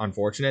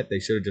unfortunate. They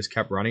should have just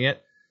kept running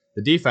it.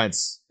 The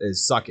defense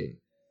is sucking,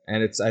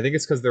 and I think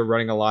it's because they're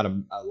running a lot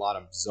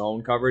of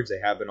zone coverage. They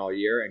have been all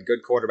year, and good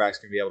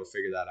quarterbacks can be able to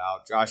figure that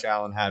out. Josh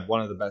Allen had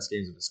one of the best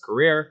games of his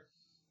career.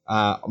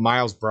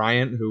 Miles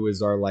Bryant, who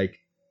is our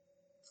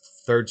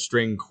third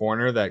string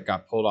corner that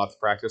got pulled off the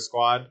practice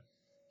squad,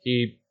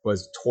 he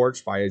was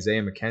torched by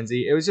Isaiah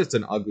McKenzie. It was just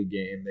an ugly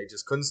game. They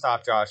just couldn't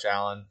stop Josh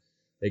Allen.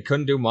 They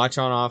couldn't do much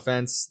on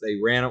offense. They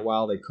ran it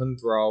well. They couldn't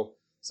throw.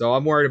 So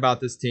I'm worried about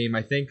this team.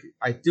 I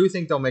do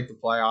think they'll make the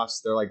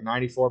playoffs. They're like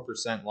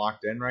 94%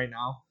 locked in right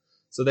now.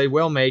 So they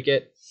will make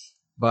it.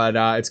 But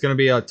it's going to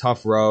be a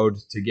tough road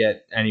to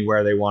get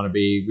anywhere they want to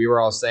be. We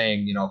were all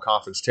saying,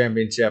 conference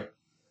championship.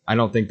 I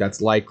don't think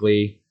that's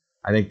likely.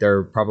 I think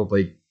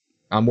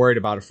I'm worried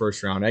about a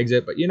first round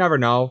exit, but you never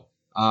know.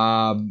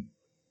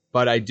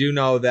 But I do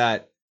know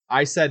that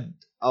I said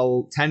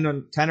 10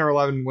 or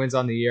 11 wins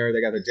on the year. They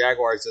got the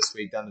Jaguars this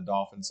week, then the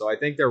Dolphins. So I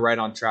think they're right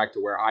on track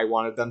to where I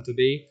wanted them to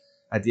be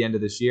at the end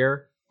of this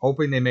year.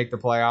 Hoping they make the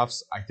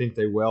playoffs. I think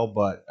they will,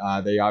 but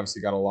they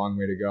obviously got a long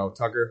way to go.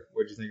 Tucker,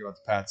 what did you think about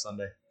the Pats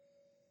Sunday?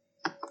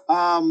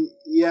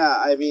 Yeah,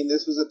 I mean,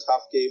 this was a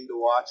tough game to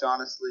watch,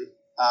 honestly.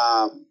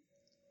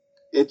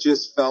 It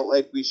just felt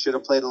like we should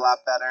have played a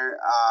lot better.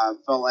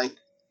 Felt like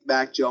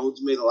Mac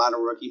Jones made a lot of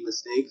rookie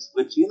mistakes,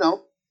 which,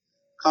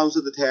 comes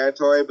with the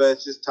territory, but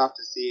it's just tough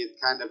to see. It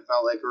kind of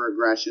felt like a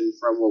regression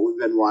from what we've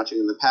been watching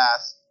in the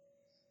past.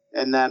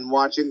 And then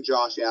watching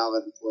Josh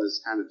Allen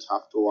was kind of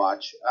tough to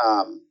watch.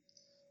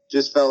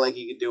 Just felt like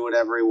he could do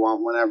whatever he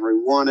wanted, whenever he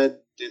wanted.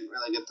 Didn't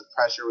really get the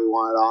pressure we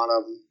wanted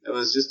on him. It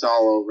was just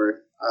all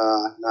over.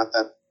 Not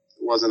that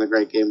it wasn't a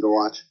great game to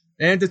watch.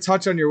 And to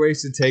touch on your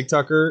wasted take,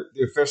 Tucker,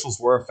 the officials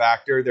were a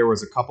factor. There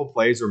was a couple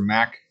plays where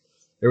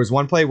there was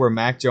one play where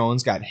Mac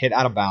Jones got hit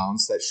out of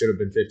bounds that should have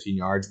been 15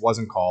 yards,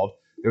 wasn't called.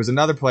 There was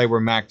another play where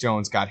Mac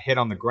Jones got hit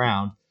on the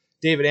ground.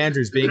 David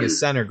Andrews, being his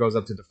center, goes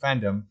up to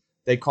defend him.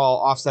 They call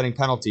offsetting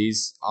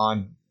penalties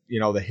on,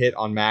 the hit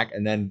on Mac,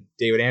 and then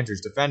David Andrews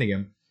defending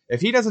him.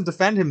 If he doesn't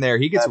defend him there,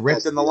 he gets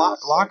ripped in the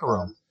locker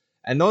room.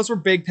 And those were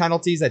big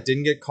penalties that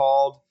didn't get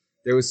called.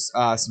 There was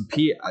I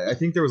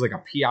think there was like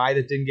a PI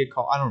that didn't get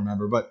called. I don't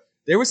remember, but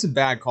there was some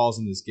bad calls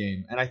in this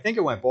game. And I think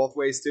it went both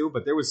ways too,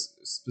 but there was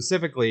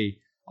specifically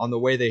on the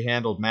way they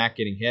handled Mac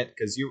getting hit.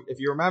 Because if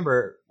you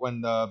remember,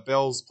 when the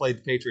Bills played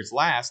the Patriots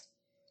last,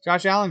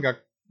 Josh Allen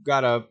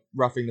got a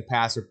roughing the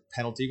passer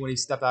penalty when he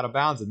stepped out of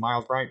bounds and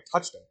Miles Bryant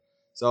touched him.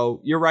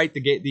 So you're right,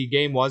 the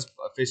game was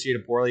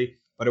officiated poorly,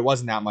 but it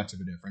wasn't that much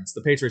of a difference.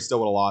 The Patriots still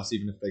would have lost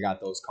even if they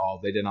got those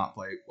called. They did not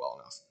play well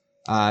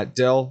enough.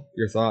 Dill,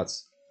 your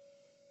thoughts?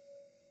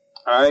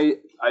 I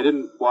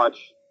didn't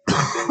watch a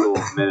single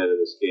minute of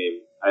this game.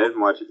 I didn't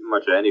watch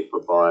much of any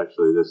football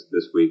actually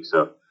this week,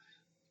 so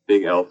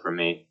big L for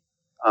me.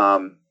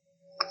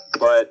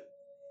 But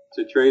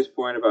to Trey's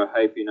point about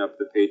hyping up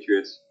the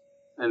Patriots,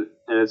 and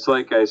it's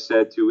like I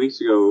said 2 weeks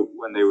ago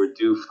when they were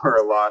due for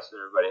a loss and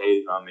everybody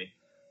hated on me.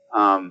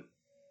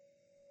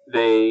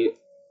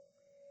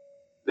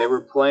 They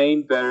were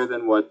playing better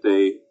than what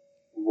they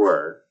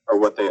were, or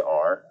what they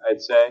are,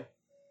 I'd say,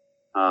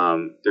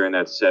 during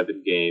that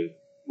 7-game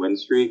win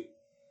streak.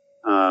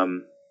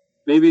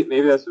 Maybe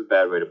that's a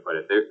bad way to put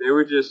it. They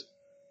were just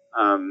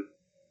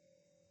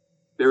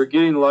they were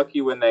getting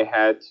lucky when they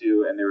had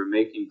to, and they were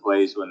making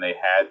plays when they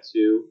had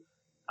to.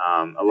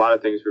 A lot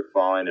of things were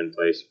falling in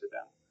place for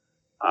them.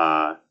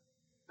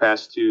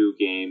 Past 2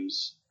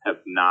 games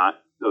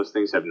those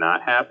things have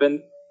not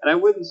happened. And I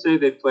wouldn't say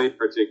they played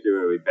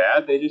particularly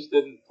bad. They just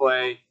didn't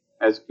play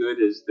as good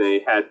as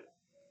they had.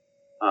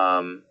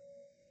 I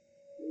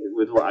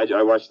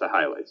watched the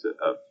highlights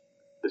of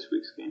this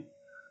week's game.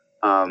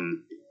 I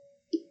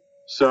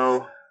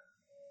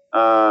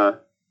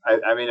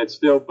mean, it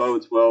still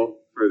bodes well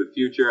for the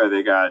future.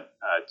 They got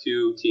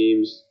 2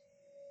 teams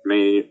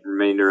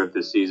remainder of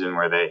the season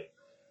where they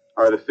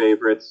are the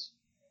favorites.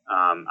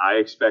 I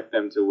expect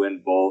them to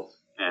win both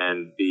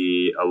and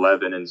be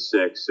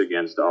 11-6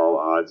 against all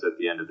odds at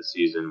the end of the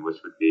season,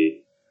 which would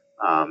be,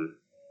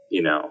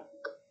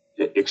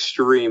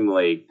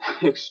 extremely,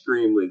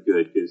 extremely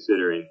good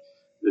considering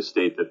the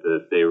state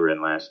that they were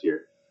in last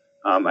year.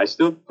 I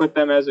still put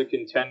them as a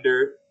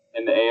contender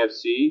in the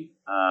AFC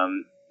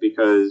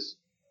because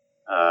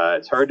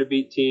it's hard to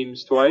beat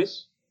teams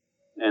twice,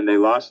 and they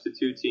lost to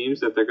 2 teams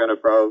that they're going to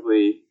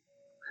probably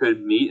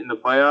could meet in the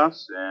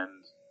playoffs,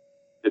 and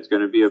it's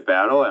going to be a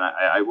battle. And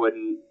I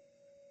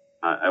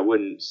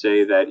wouldn't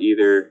say that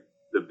either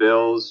the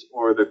Bills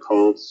or the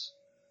Colts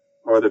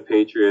or the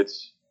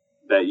Patriots,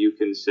 that you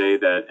can say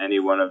that any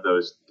one of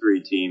those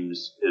 3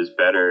 teams is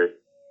better,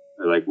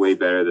 or like way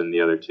better than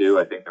the other 2.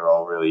 I think they're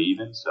all really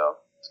even, so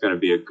it's going to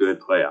be a good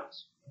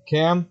playoffs.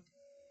 Cam,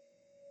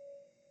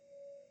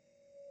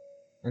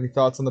 any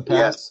thoughts on the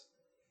Pats?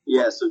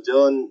 Yeah, so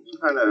Dylan, you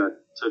kind of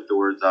took the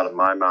words out of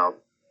my mouth,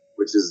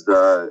 which is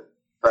the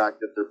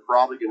fact that they're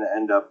probably going to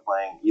end up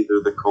playing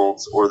either the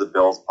Colts or the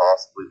Bills,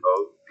 possibly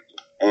both.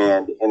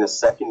 And in a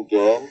second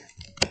game,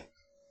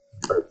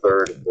 or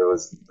third, it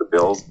was the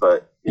Bills,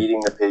 but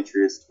beating the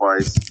Patriots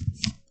twice,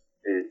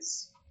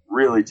 it's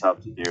really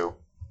tough to do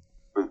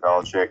with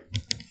Belichick.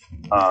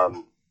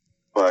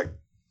 But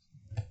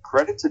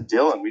credit to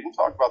Dylan. We didn't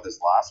talk about this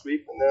last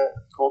week when the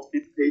Colts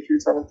beat the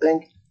Patriots, I don't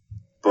think.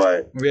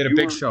 But We had a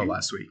big show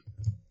last week.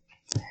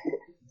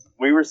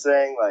 We were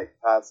saying, like,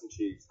 Pats and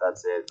Chiefs,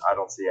 that's it. I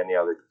don't see any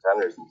other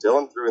contenders. And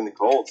Dylan threw in the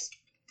Colts,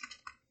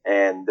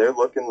 and they're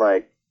looking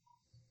like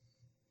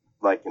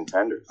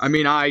contenders. I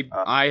mean, I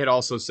had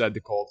also said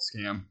the Colts,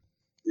 Cam.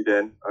 You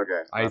did?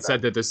 Okay. I had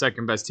said that the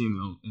second best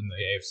team in the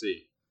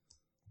AFC.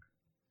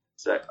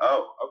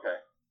 Okay.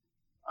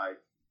 I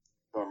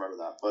don't remember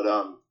that. But,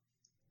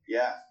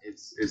 yeah,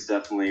 it's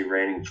definitely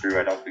reigning true.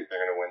 I don't think they're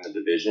going to win the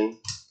division.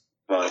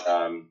 But,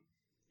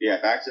 yeah,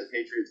 back to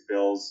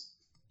Patriots-Bills.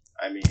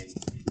 I mean,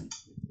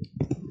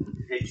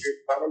 if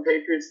I'm a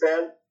Patriots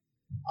fan,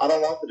 I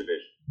don't want the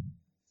division.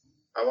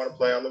 I want to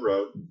play on the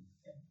road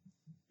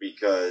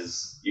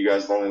because you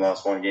guys have only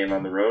lost 1 game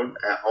on the road.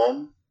 At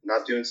home,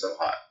 not doing so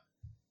hot.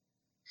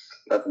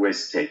 That's a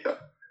waste to take, though.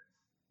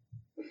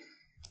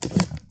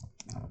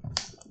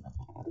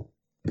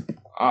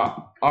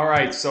 All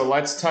right, so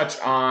let's touch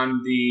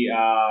on the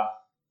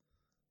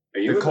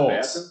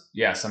Colts. Bathroom?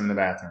 Yes, I'm in the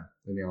bathroom.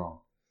 Leave me alone.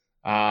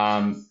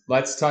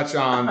 Let's touch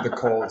on the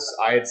Colts.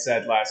 I had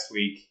said last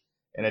week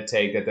in a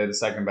take that they're the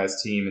second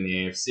best team in the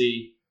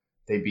AFC.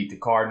 They beat the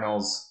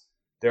Cardinals.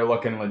 They're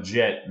looking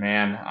legit,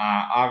 man.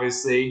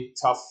 Obviously,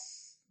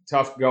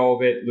 tough go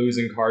of it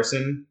losing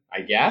Carson,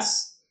 I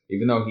guess,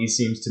 even though he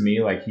seems to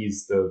me like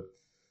he's the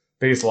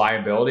biggest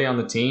liability on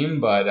the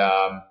team. But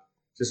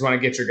just want to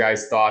get your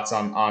guys' thoughts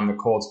on the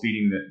Colts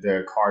beating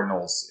the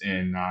Cardinals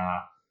in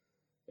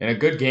a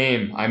good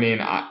game. I mean,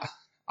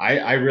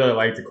 I really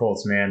like the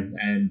Colts, man,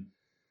 and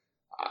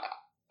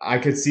I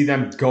could see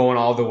them going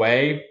all the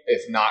way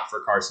if not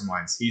for Carson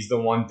Wentz. He's the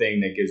one thing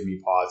that gives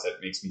me pause,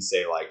 that makes me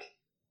say, like,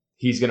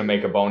 he's going to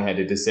make a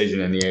boneheaded decision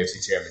in the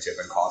AFC Championship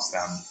and cost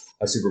them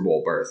a Super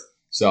Bowl berth.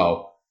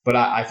 So, but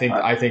I think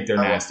they're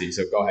nasty.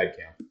 So go ahead,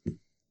 Cam.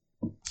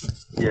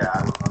 Yeah,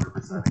 I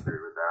 100% agree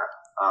with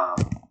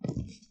that.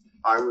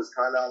 I was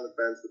kind of on the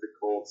fence with the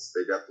Colts.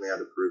 They definitely had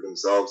to prove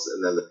themselves.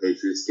 And then the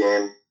Patriots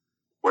game,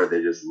 where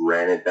they just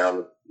ran it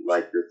down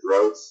like your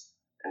throats,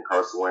 and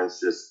Carson Wentz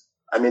just,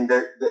 I mean,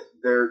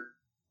 they're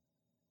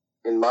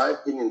in my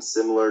opinion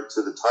similar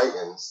to the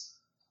Titans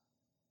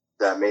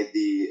that made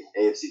the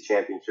AFC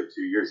Championship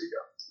 2 years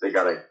ago. They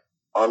got an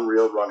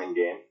unreal running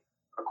game,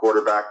 a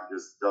quarterback who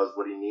just does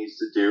what he needs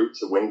to do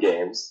to win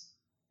games,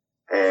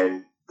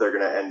 and they're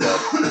going to end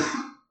up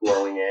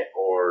blowing it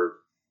or,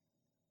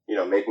 you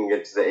know, making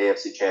it to the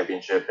AFC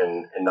Championship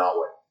and not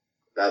win.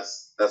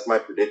 That's my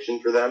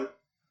prediction for them.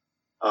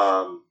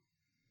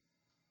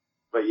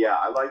 But yeah,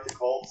 I like the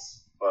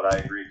Colts, but I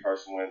agree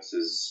Carson Wentz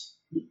is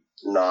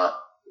not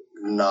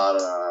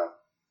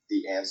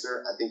the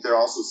answer. I think they're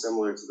also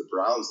similar to the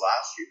Browns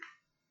last year,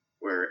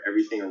 where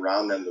everything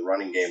around them, the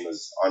running game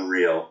was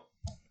unreal,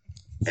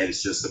 And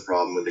it's just the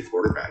problem with the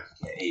quarterback.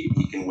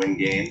 He can win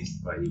games,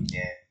 but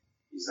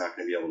he's not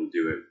going to be able to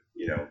do it,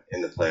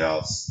 in the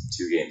playoffs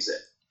 2 games in.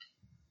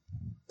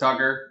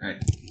 Tucker,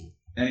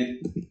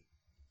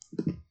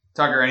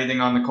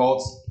 anything on the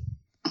Colts?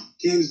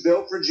 Team's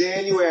built for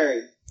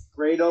January.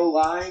 Great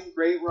O-line,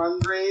 great run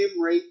game,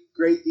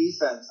 great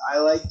defense. I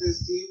like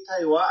this team.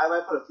 Tell you what, I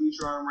might put a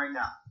future on them right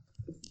now.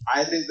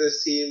 I think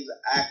this team's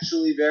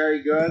actually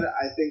very good.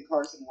 I think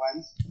Carson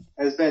Wentz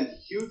has been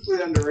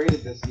hugely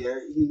underrated this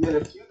year. He's made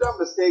a few dumb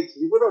mistakes.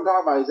 People don't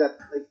talk about it. He's at,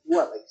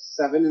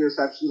 7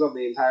 interceptions on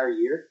the entire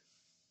year?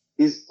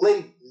 He's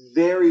played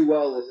very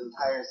well this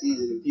entire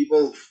season, and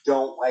people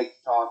don't like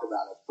to talk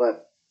about it.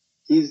 But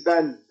he's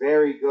been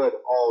very good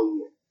all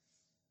year.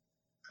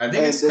 I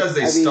think it's because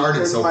they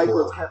started so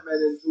Michael poor.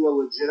 Pittman into a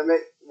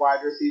legitimate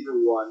wide receiver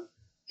 1.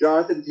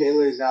 Jonathan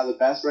Taylor is now the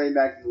best running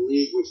back in the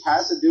league, which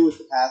has to do with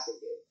the passing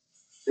game.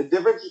 The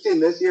difference between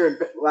this year and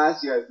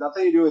last year has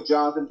nothing to do with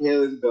Jonathan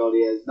Taylor's ability.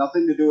 It has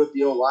nothing to do with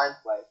the O-line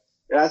play.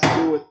 It has to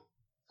do with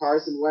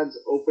Carson Wentz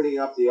opening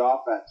up the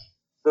offense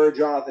for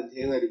Jonathan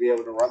Taylor to be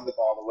able to run the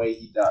ball the way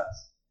he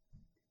does.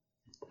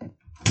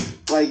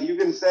 You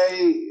can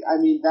say,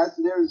 that's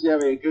the difference between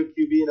having a good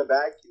QB and a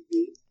bad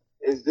QB,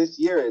 is this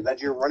year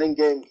that your running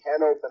game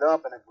can open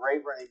up and a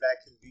great running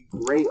back can be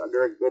great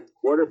under a good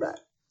quarterback.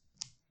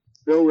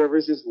 Phil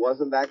Rivers just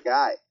wasn't that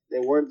guy. They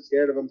weren't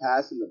scared of him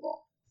passing the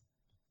ball.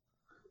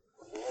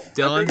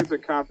 Dylan? I think it's a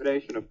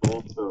combination of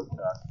both those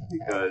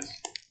because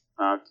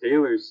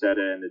Taylor said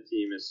it and the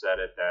team has said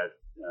it that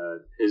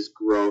his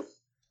growth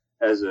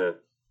as a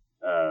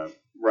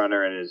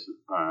runner and his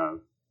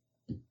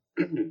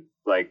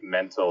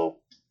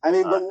mental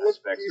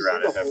aspects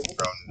around it have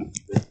grown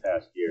this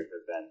past year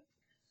have been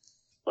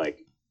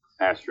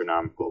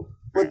astronomical.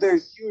 But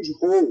there's huge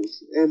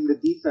holes in the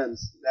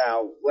defense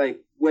now,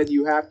 when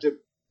you have to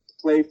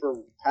play for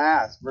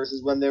pass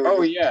versus when they were. So I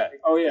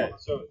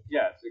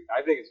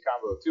think it's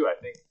combo too. I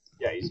think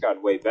he's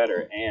gotten way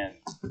better, and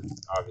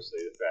obviously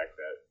the fact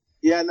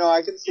that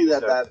I can see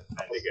that.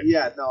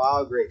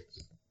 I'll agree.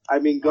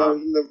 Going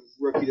from the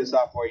rookie to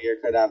sophomore year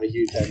could have a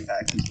huge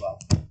impact as well.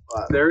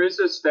 But there is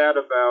a stat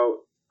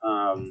about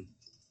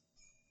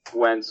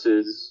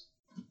Wentz's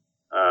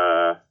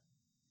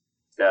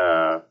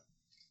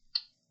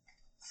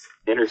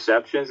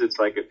interceptions. It's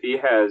like if he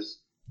has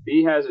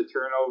a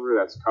turnover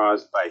that's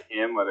caused by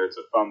him, whether it's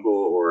a fumble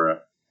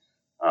or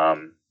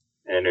an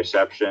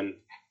interception,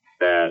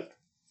 that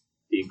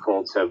the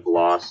Colts have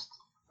lost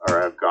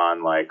or have gone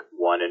 1-5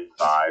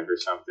 or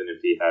something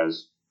if he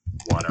has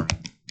one or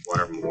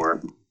more.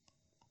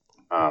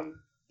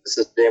 It's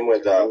the same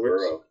with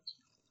Burrow.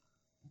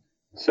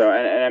 So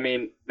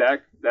and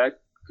that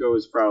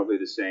goes probably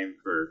the same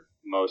for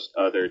most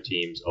other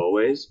teams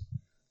always,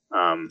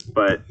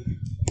 but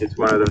it's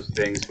one of those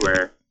things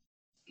where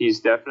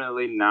he's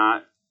definitely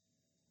not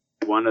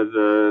one of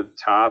the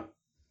top.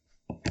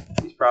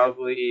 He's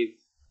probably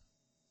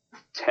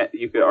 10,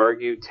 you could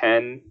argue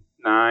 10,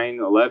 9,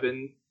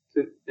 11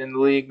 in the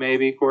league,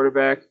 maybe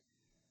quarterback,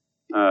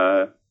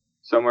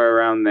 somewhere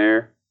around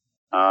there.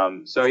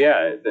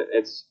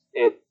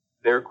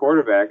 Their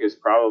quarterback is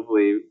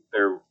probably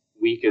their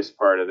weakest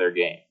part of their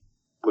game,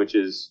 which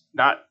is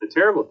not a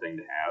terrible thing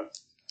to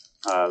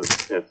have,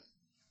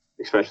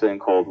 especially in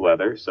cold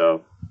weather.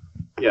 So,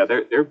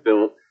 they're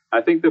built.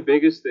 I think the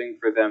biggest thing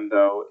for them,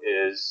 though,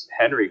 is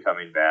Henry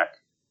coming back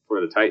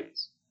for the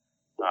Titans.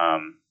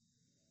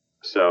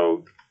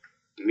 So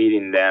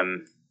meeting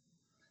them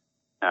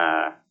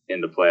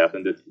in the playoff.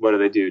 And what do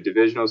they do?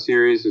 Divisional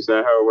series? Is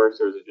that how it works,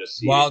 or is it just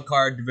seeding? Wild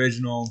card,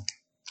 divisional.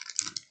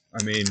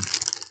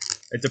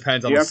 It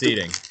depends on the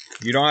seeding.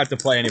 You don't have to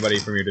play anybody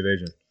from your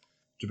division.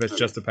 It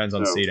just depends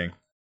on seeding.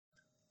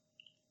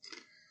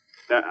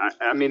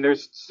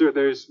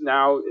 There's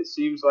now. It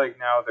seems like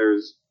now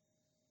there's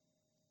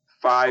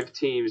 5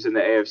 teams in the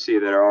AFC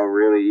that are all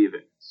really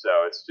even. So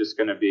it's just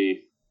going to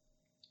be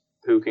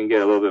who can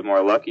get a little bit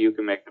more lucky, who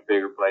can make the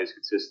bigger plays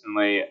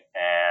consistently,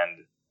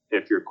 and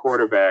if your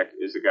quarterback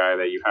is a guy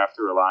that you have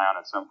to rely on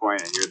at some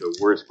point, and you're the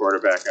worst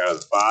quarterback out of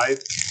the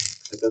 5,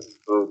 that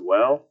doesn't bode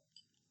well.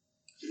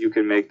 You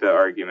can make the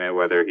argument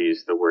whether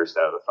he's the worst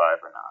out of the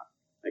 5 or not.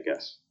 I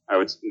guess I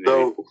would.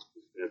 So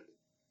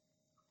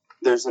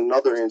there's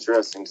another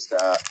interesting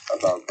stat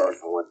about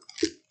Carson Wentz,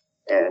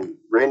 and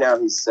right now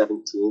he's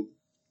 17th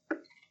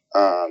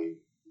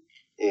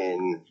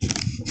in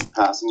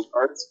passing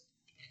yards.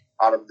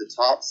 Out of the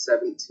top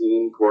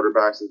 17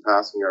 quarterbacks in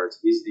passing yards,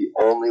 he's the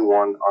only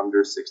one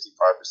under 65%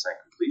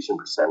 completion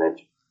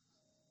percentage.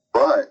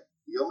 But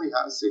he only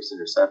has 6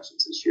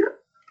 interceptions this year.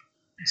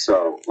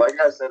 So, like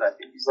I said, I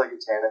think he's like a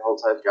Tannehill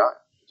type guy.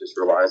 He just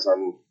relies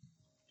on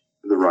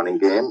the running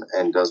game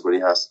and does what he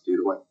has to do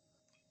to win.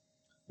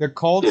 The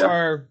Colts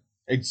are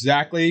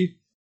exactly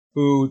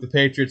who the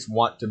Patriots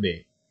want to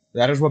be.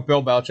 That is what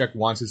Bill Belichick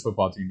wants his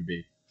football team to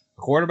be.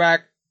 A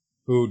quarterback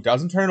who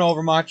doesn't turn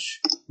over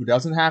much, who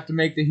doesn't have to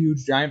make the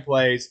huge giant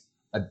plays,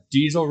 a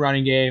diesel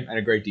running game, and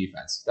a great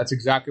defense. That's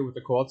exactly what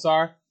the Colts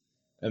are,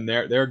 and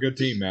they're a good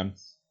team, man.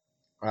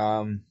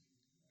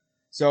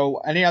 So,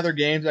 any other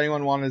games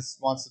anyone wants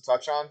to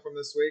touch on from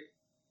this week?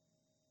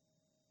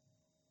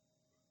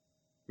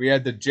 We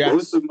had the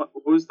Jets.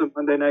 What was the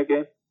Monday night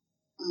game?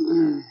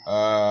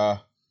 I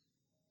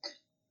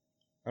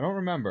don't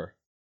remember.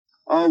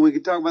 Oh, we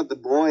could talk about the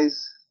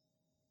boys.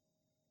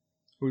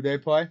 Who they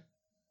play?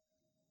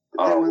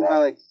 They went by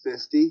like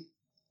 50.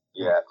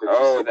 Yeah.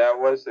 Oh, that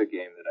was the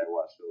game that I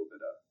watched a little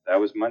bit of. That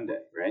was Monday,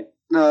 right?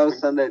 No, it was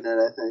Sunday night,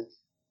 I think.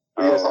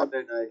 Yeah, Oh. Sunday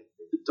night.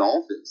 The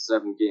Dolphins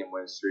 7-game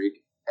win streak,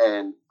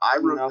 and I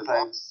wrote No them off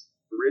thanks.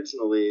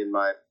 originally in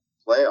my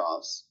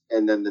playoffs,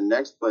 and then the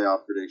next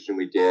playoff prediction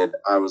we did,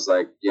 I was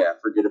like, yeah,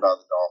 forget about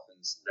the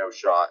Dolphins, no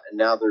shot, and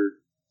now they're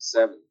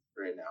 7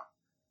 right now,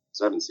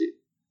 7 seed.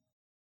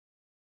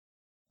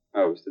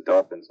 Oh, it was the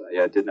Dolphins.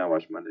 Yeah, I did not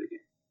watch Monday game.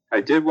 I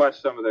did watch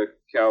some of the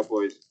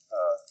Cowboys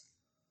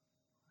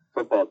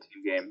football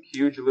team game.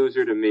 Huge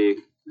loser to me.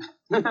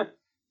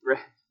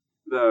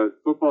 The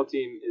football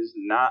team is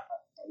not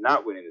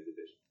winning the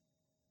division.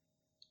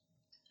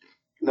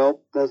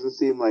 Nope, doesn't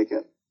seem like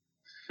it.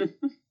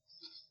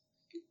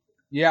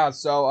 Yeah,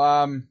 so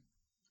I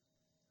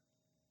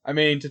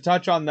mean, to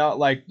touch on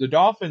the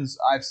Dolphins,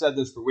 I've said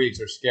this for weeks,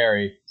 are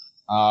scary.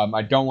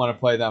 I don't want to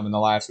play them in the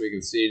last week of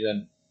the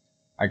season.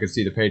 I could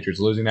see the Patriots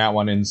losing that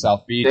one in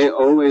South Beach. They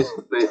always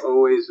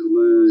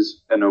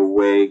lose an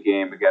away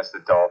game against the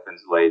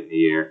Dolphins late in the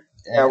year.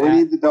 Yeah, we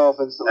need the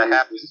Dolphins to That lose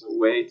happens this week.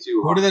 way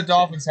too Who do often. the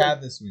Dolphins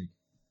have this week?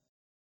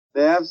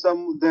 They have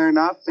some. They're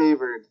not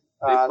favored.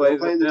 They play they're the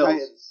playing the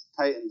Bills.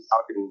 Titans.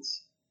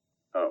 Falcons.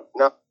 Oh,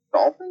 No,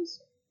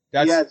 Dolphins?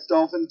 Yeah, it's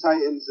Dolphins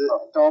Titans.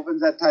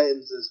 Dolphins at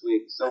Titans this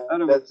week. So I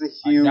don't- that's a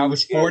huge. That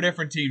was 4 game.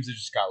 different teams that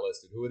just got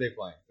listed. Who are they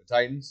playing? The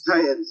Titans?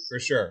 Titans. For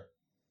sure.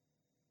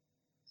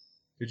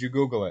 Did you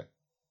Google it?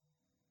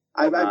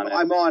 I'm on it.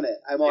 on it.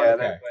 I'm on yeah, it.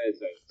 they Okay. play the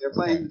Titans. They're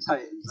playing Okay. the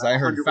Titans. 'Cause I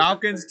heard 100%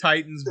 Falcons, certain.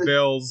 Titans,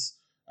 Bills.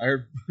 I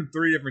heard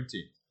 3 different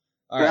teams.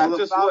 All Yeah, right. the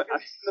Just Falcons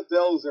what- and the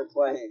Bills are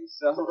playing.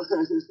 So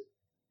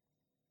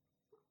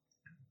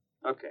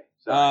Okay,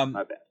 sorry, Um,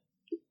 my bad.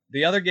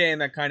 The other game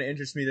that kind of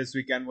interests me this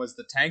weekend was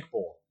the Tank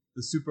Bowl,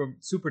 the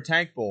Super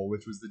Tank Bowl,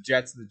 which was the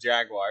Jets and the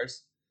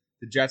Jaguars.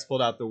 The Jets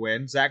pulled out the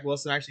win. Zach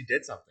Wilson actually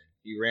did something.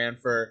 He ran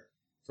for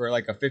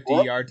like a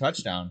 50-yard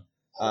touchdown.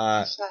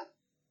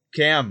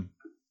 Cam,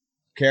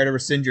 care to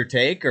rescind your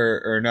take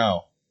or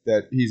no?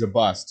 That he's a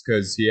bust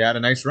because he had a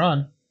nice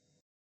run.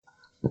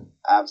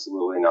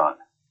 Absolutely not.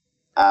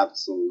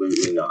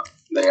 Absolutely not.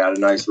 They had a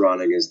nice run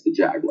against the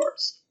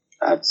Jaguars.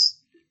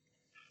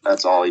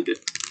 That's all he did.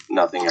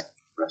 Nothing else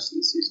the rest of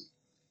the season.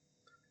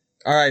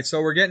 All right,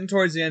 so we're getting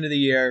towards the end of the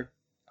year.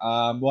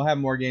 We'll have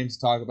more games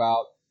to talk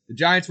about. The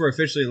Giants were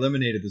officially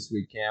eliminated this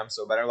week, Cam,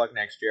 so better luck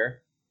next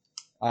year.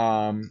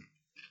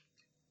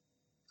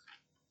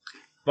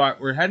 But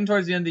we're heading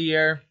towards the end of the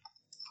year.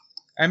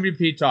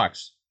 MVP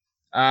talks.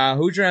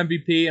 Who's your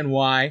MVP and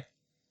why?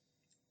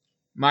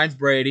 Mine's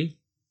Brady.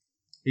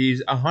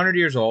 He's 100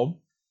 years old.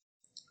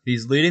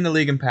 He's leading the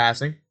league in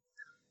passing.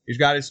 He's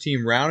got his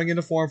team rounding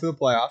into form for the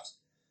playoffs.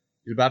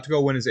 He's about to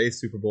go win his 8th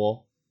Super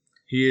Bowl.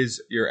 He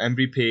is your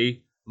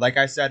MVP. Like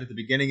I said at the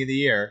beginning of the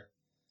year,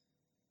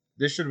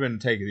 this should have been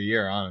take of the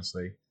year,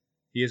 honestly.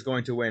 He is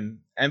going to win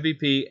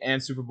MVP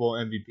and Super Bowl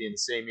MVP in the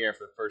same year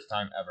for the first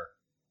time ever.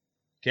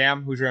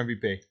 Cam, who's your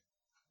MVP?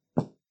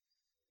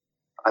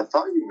 I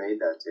thought you made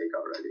that take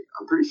already.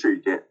 I'm pretty sure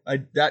you did.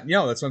 That's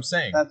what I'm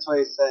saying. that's what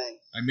he's saying.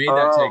 I made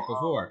that take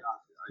Oh,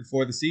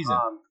 before the season.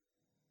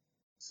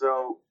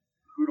 So,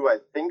 who do I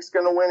think's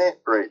going to win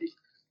it? Brady.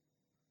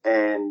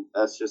 And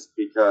that's just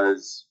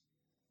because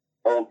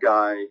one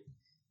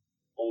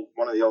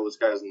of the oldest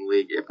guys in the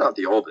league, if not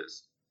the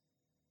oldest,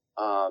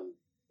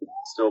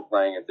 still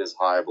playing at this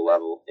high of a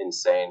level.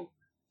 Insane.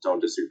 Don't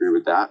disagree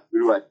with that. Who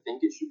do I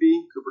think it should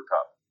be? Cooper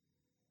Kupp.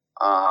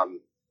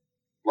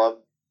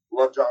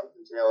 Love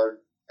Jonathan Taylor.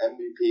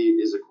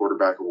 MVP is a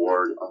quarterback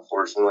award,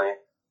 unfortunately.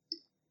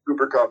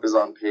 Cooper Kupp is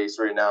on pace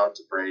right now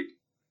to break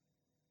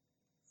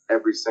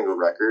every single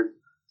record.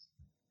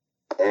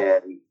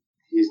 And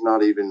he's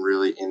not even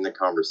really in the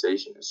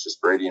conversation. It's just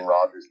Brady and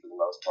Rodgers for the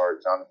most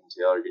part. Jonathan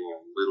Taylor getting a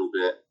little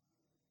bit.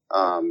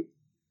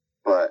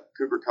 But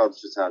Cooper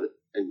Kupp's just had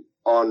an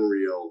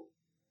unreal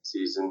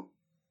season.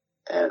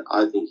 And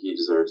I think he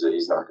deserves it.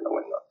 He's not going to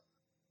win, though.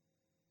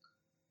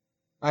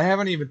 I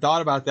haven't even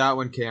thought about that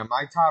one, Cam.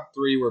 My top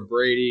 3 were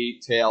Brady,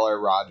 Taylor,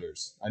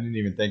 Rodgers. I didn't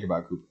even think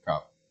about Cooper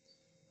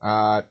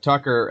Kupp.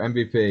 Tucker,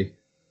 MVP.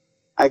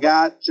 I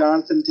got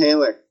Jonathan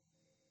Taylor.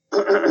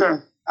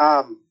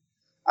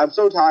 I'm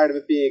so tired of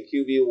it being a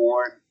QB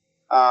award.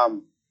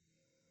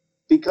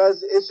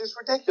 Because it's just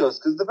ridiculous.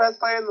 Because the best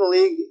player in the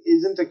league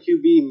isn't a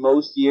QB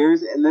most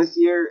years, and this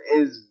year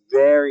is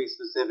very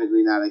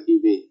specifically not a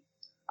QB.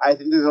 I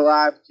think there's a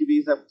lot of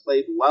QBs that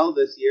played well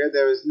this year.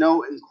 There was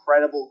no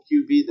incredible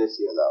QB this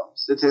year, though.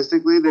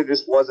 Statistically, there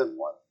just wasn't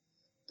one.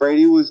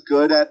 Brady was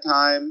good at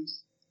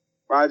times.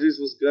 Rodgers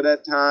was good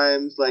at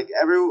times.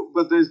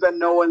 But there's been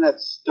no one that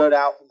stood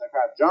out from the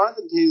crowd.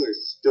 Jonathan Taylor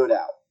stood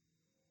out.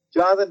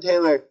 Jonathan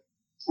Taylor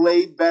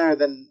played better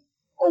than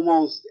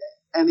almost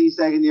any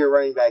second-year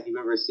running back you've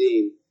ever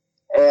seen.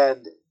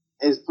 And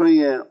is putting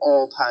in an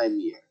all-time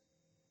year.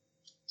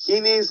 He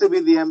needs to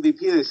be the MVP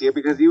this year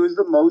because he was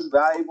the most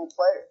valuable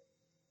player.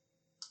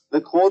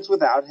 The Colts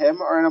without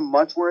him are in a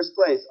much worse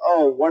place.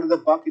 Oh, what are the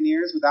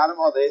Buccaneers without him?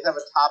 Oh, they have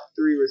a top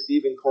 3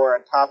 receiving core,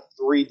 a top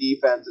 3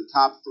 defense, a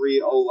top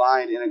 3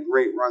 O-line, and a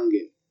great run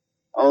game.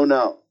 Oh,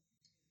 no.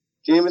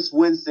 Jameis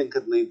Winston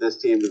could lead this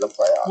team to the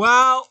playoffs.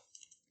 Well,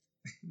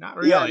 not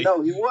really. Yeah,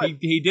 no, he would.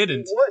 He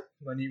didn't He would.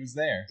 when he was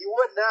there. He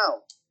would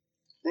now.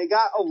 They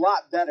got a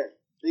lot better.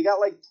 They got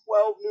like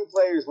 12 new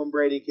players when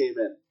Brady came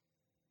in.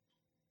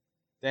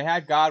 They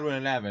had Godwin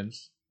and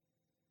Evans.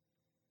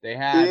 They They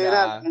had. didn't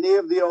have any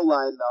of the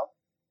O-line, though.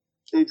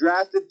 They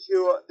drafted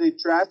two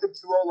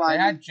O-line They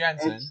had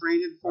Jensen. and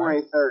traded for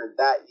a third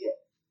that year.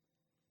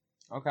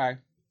 Okay.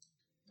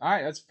 All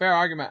right, that's a fair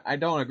argument. I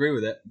don't agree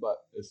with it, but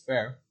it's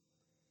fair.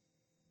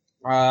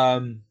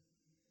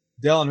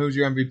 Dylan, who's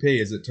your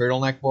MVP? Is it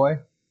Turtleneck Boy?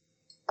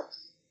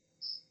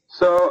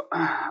 So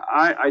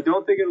I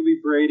don't think it'll be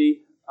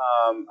Brady.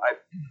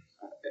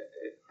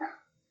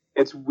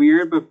 It's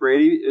weird, but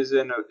Brady is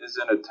in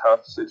a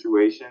tough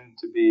situation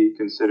to be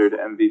considered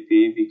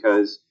MVP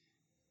because,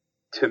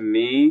 to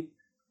me,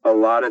 a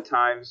lot of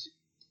times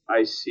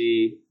I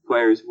see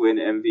players win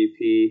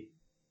MVP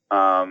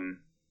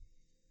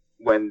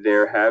when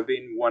they're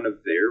having one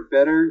of their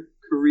better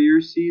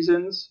career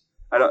seasons.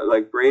 I don't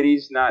like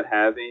Brady's not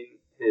having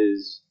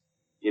his,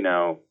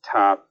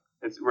 top.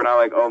 We're not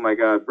like, oh my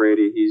God,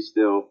 Brady. He's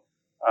still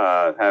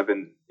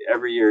having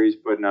every year he's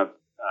putting up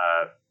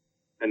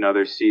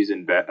another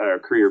season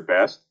career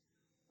best.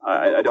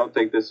 I don't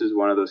think this is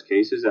one of those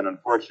cases, and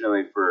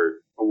unfortunately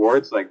for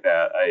awards like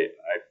that,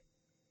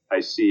 I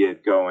see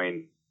it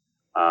going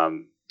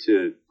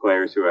to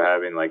players who are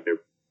having like their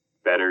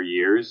better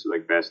years,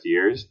 like best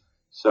years.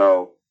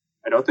 So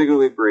I don't think it'll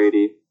be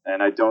Brady,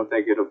 and I don't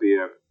think it'll be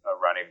a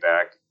running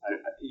back.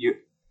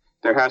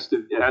 It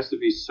has to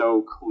be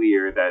so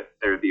clear that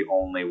they're the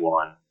only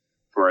one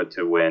for it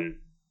to win.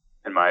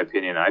 In my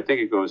opinion, I think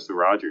it goes to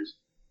Rodgers,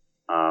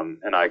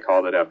 and I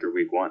called it after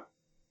week 1.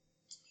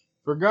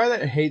 For a guy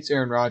that hates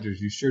Aaron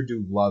Rodgers, you sure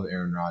do love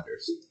Aaron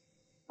Rodgers.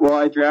 Well,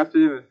 I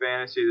drafted him in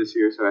fantasy this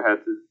year, so I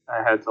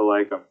had to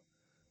like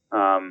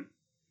him.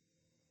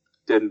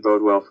 Didn't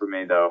bode well for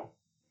me though,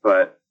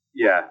 but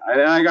yeah,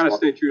 I gotta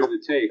stay true to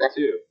the take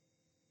too.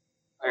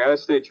 I gotta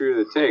stay true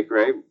to the take,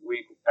 right?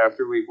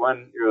 After week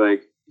 1, you're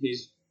like,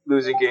 he's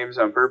losing games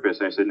on purpose.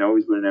 I said no,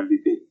 he's winning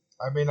MVP.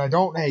 I mean, I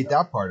don't hate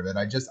that part of it.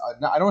 I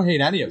don't hate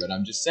any of it.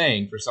 I'm just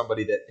saying, for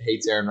somebody that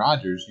hates Aaron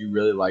Rodgers, you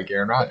really like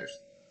Aaron Rodgers.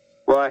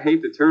 Well, I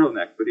hate the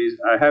turtleneck, but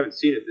I haven't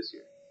seen it this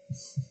year.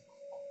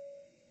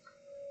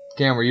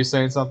 Cam, were you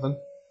saying something?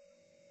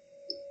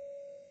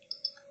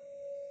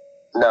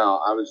 No,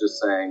 I was just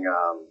saying.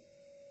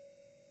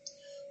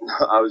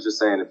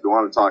 If you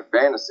want to talk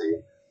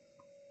fantasy,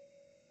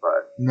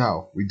 but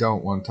No, we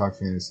don't want to talk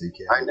fantasy,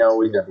 Cam. I know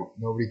we don't.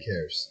 Nobody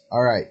cares.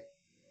 All right.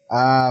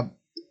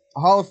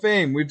 Hall of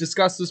Fame. We've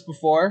discussed this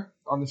before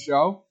on the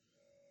show.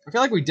 I feel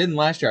like we didn't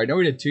last year. I know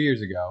we did 2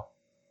 years ago.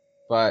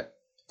 But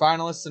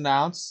finalists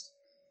announced.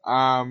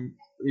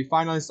 The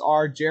finalists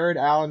are Jared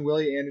Allen,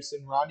 Willie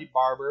Anderson, Ronnie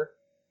Barber,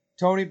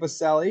 Tony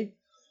Baselli.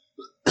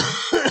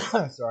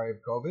 Sorry, of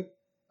COVID.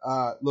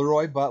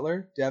 Leroy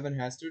Butler, Devin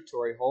Hester,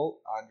 Torrey Holt,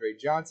 Andre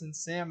Johnson,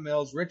 Sam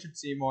Mills, Richard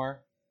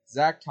Seymour,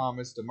 Zach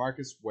Thomas,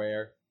 DeMarcus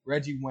Ware,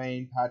 Reggie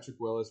Wayne, Patrick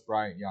Willis,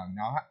 Bryant Young.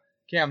 Now,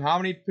 Cam, how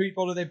many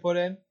people do they put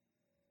in?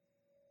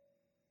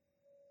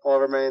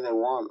 However many they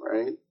want,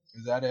 right?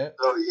 Is that it?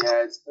 So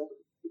yeah, it's.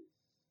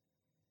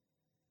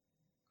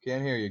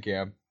 Can't hear you,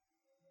 Cam.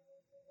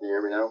 Can you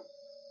hear me now?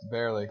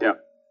 Barely. Yeah.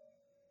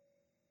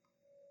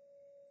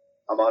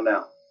 I'm on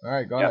now. All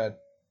right, go Yep. ahead.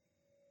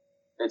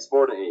 It's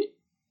 4 to 8.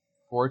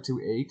 4 to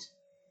 8.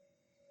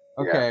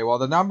 Okay, well,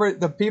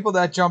 the people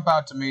that jump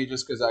out to me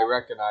just because I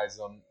recognize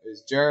them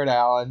is Jared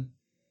Allen,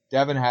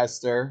 Devin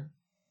Hester,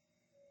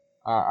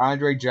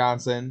 Andre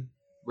Johnson,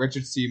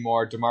 Richard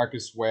Seymour,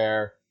 DeMarcus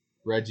Ware,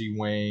 Reggie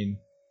Wayne,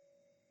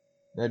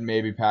 then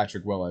maybe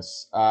Patrick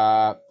Willis.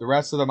 The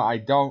rest of them I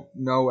don't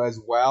know as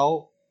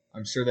well.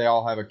 I'm sure they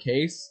all have a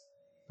case,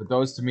 but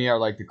those to me are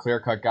like the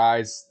clear-cut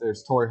guys.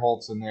 There's Torrey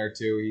Holt's in there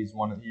too.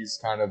 He's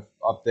kind of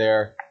up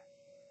there.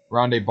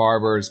 Rondé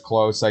Barber is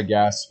close, I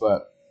guess,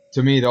 but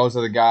to me, those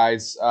are the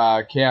guys.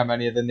 Cam,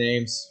 any of the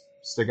names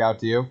stick out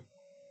to you?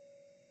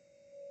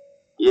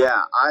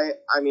 Yeah,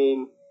 I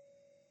mean,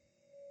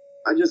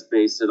 I just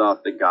based it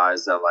off the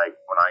guys that, like,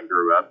 when I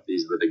grew up,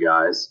 these were the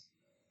guys.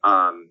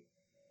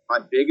 My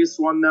biggest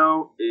one,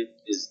 though,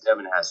 is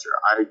Devin Hester.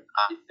 I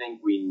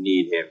think we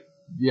need him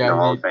in the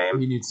Hall of Fame.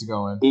 He needs to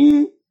go in.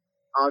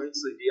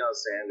 Obviously, Deion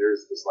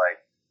Sanders was, like,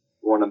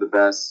 one of the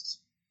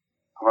best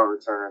punt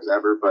returners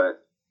ever,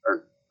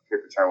 or kick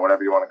return,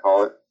 whatever you want to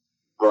call it.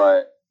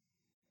 But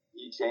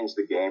he changed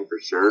the game for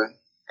sure.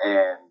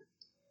 And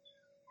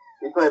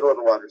he played a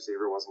little wide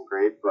receiver, wasn't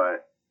great,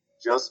 but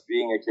just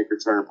being a kick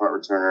returner, punt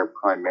returner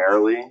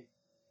primarily,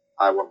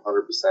 I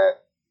 100%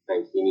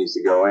 think he needs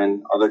to go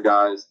in. Other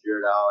guys,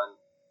 Jared Allen,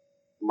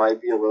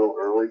 might be a little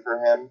early for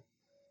him.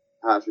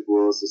 Patrick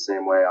Willis the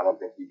same way. I don't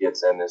think he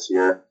gets in this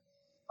year.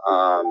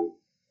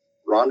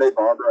 Rondé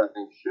Barber, I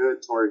think,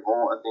 should. Torrey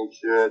Holt, I think,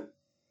 should.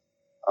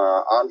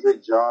 Andre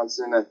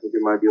Johnson, I think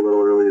it might be a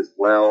little early as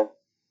well.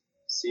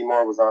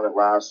 Seymour was on it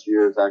last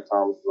year. Zach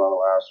Thomas was on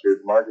it last year.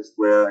 Marcus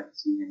Ware, I can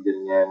see him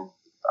getting in.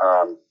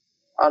 I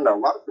don't know, a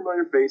lot of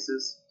familiar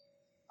faces.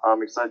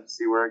 I'm excited to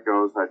see where it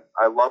goes.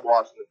 I love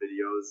watching the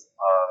videos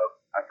of,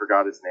 I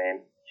forgot his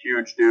name,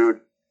 huge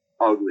dude,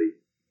 ugly,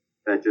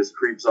 that just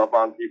creeps up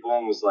on people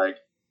and was like,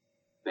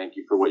 thank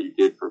you for what you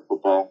did for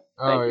football.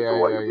 Oh,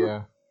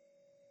 yeah.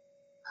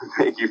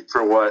 Thank you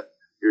for what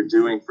you're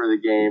doing for the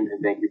game,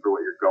 and thank you for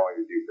what you're going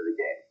to do for the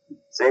game.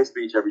 Same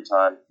speech every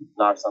time,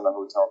 knocks on the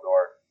hotel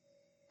door.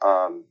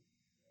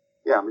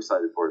 Yeah, I'm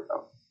excited for it,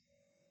 though.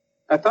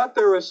 I thought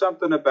there was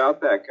something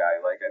about that guy.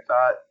 Like, I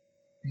thought...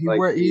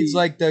 He's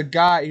like the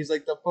guy. He's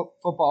like the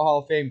Football Hall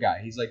of Fame guy.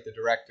 He's like the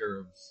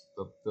director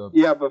of the.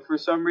 Yeah, but for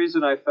some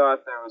reason I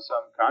thought there was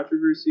some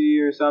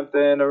controversy or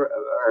something,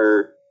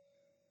 or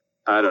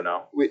I don't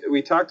know.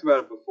 We talked about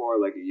it before,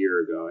 like a year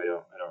ago. I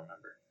don't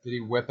remember. Did he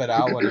whip it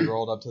out when he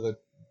rolled up to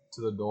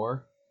the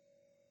door?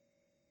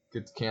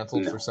 Gets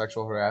canceled for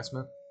sexual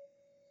harassment.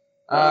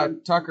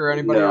 Tucker,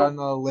 anybody on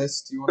the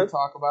list you want to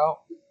talk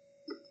about?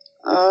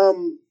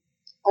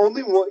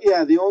 Only one.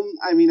 Yeah, the only.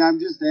 I mean,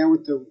 I'm just there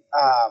with the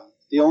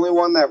only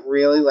one that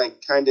really,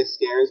 like, kind of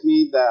scares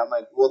me that I'm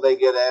like, will they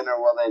get in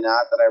or will they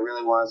not, that I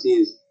really want to see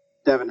is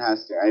Devin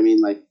Hester. I mean,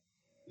 like,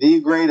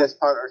 the greatest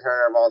punt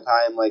returner of all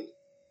time. Like,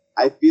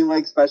 I feel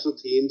like special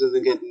teams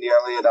doesn't get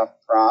nearly enough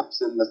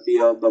props in the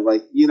field of,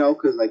 like, you know,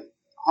 because, like,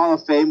 Hall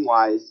of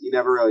Fame-wise, you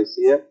never really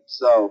see it.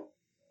 So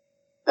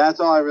that's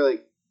all I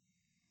really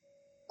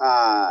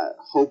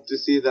hope to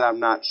see that I'm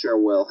not sure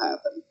will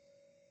happen.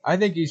 I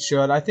think he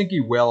should. I think he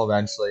will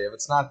eventually. If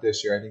it's not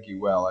this year, I think he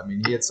will. I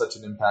mean, he had such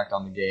an impact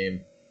on the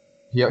game.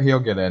 He'll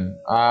get in.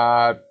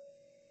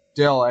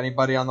 Dill,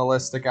 anybody on the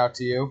list stick out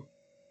to you?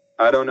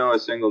 I don't know a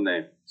single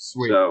name.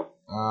 Sweet. So,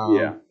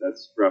 yeah,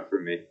 that's rough for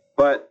me.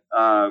 But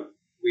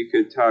we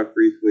could talk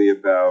briefly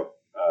about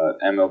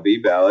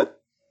MLB ballot.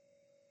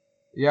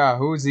 Yeah,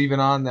 who's even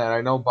on that? I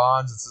know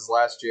Bonds. It's his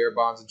last year.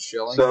 Bonds and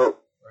Schilling. So,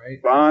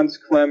 right? Bonds,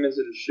 Clemens,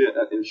 and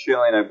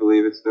Schilling, I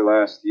believe it's their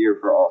last year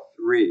for all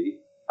three.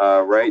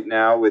 Right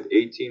now, with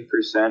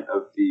 18%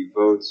 of the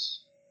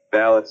votes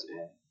ballots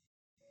in,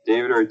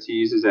 David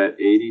Ortiz is at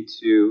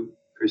 82%.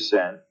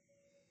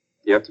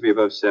 You have to be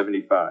above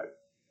 75.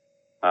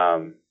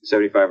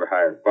 75 or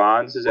higher.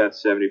 Bonds is at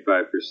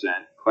 75%.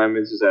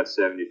 Clemens is at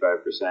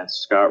 75%.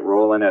 Scott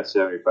Rowland at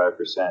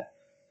 75%.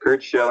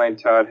 Kurt Schilling,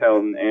 Todd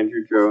Helton,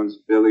 Andrew Jones,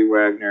 Billy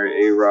Wagner,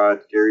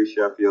 A-Rod, Gary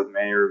Sheffield,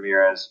 Manny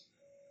Ramirez,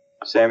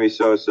 Sammy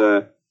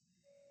Sosa,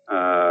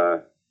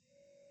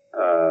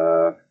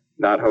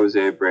 not Jose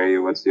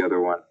Abreu. What's the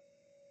other one?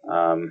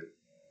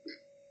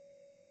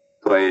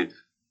 Played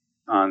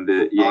on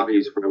the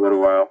Yankees for a little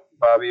while.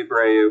 Bobby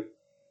Abreu,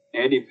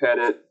 Andy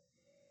Pettit,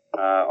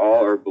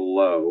 all are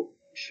below.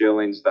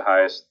 Schilling's the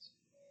highest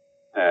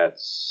at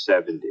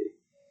 70.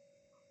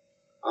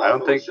 I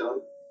don't think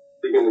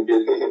they're going to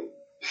get in.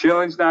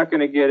 Schilling's not going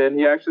to get in.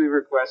 He actually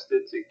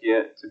requested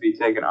to be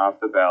taken off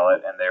the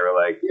ballot, and they were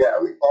like, "Yeah,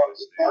 we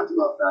talked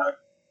about that."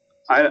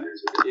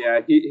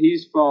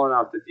 He's fallen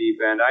off the deep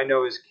end. I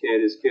know his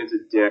kid. His kid's a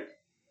dick.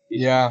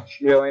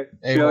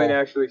 Schilling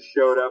actually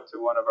showed up to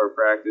one of our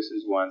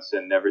practices once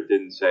and never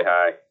didn't say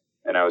hi,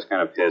 and I was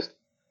kind of pissed.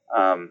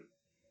 I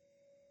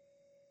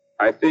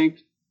think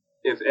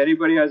if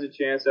anybody has a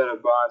chance out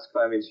of Bonds,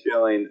 Clemens,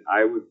 Schilling,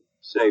 I would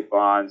say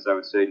Bonds. I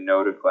would say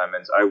no to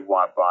Clemens. I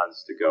want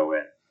Bonds to go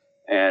in,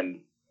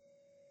 and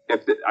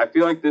I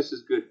feel like this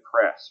is good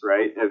press,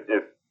 right?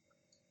 If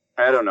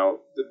I don't know,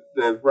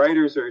 the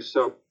writers are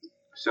so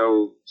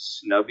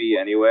snubby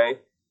anyway.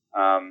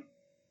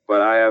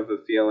 But I have a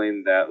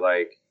feeling that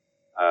like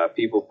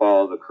people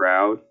follow the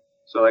crowd.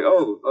 So like,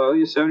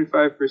 he's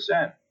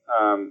 75%.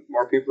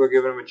 More people are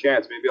giving him a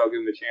chance. Maybe I'll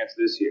give him a chance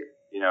this year.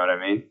 You know what I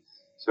mean?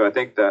 So I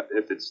think that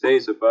if it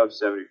stays above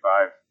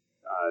 75,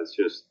 it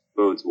just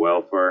bodes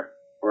well for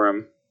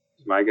him.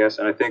 Is my guess,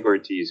 and I think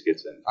Ortiz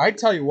gets in. I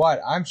tell you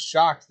what, I'm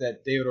shocked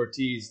that David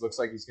Ortiz looks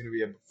like he's going to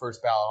be a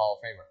first ballot Hall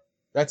of Famer.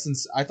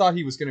 I thought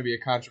he was going to be a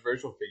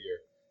controversial figure,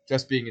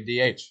 just being a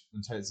DH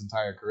his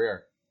entire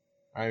career.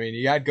 I mean,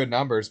 he had good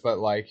numbers, but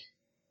like,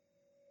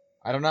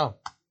 I don't know.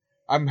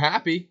 I'm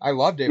happy. I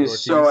love David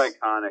Ortiz. He's so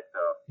iconic,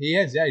 though. He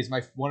is. Yeah, he's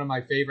one of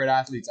my favorite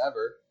athletes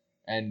ever,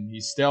 and I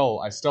still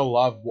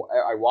love.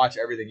 I watch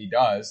everything he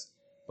does.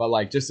 But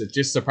like, it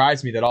just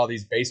surprised me that all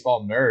these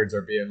baseball nerds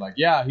are being like,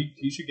 yeah,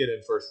 he should get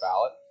in first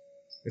ballot.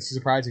 It's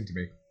surprising to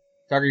me.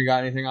 Tucker, you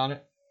got anything on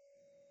it?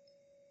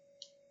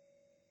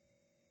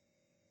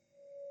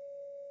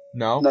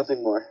 No?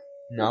 Nothing more.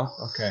 No?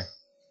 Okay.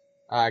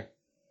 All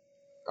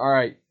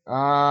right.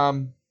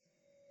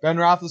 Ben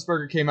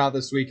Roethlisberger came out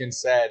this week and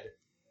said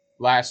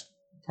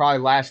probably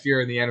last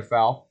year in the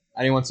NFL.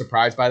 Anyone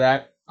surprised by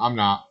that? I'm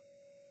not.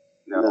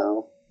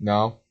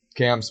 No?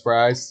 Cam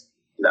surprised?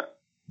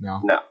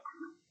 No.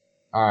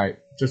 All right,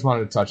 just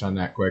wanted to touch on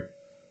that quick.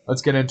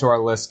 Let's get into our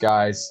list,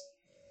 guys.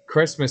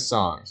 Christmas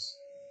songs.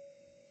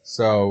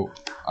 So,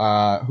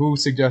 who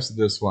suggested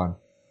this one?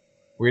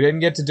 We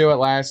didn't get to do it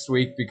last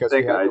week because I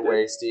we think had I the did.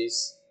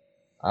 wasties.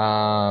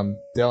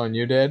 Dylan,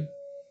 you did?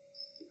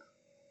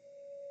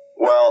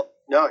 Well,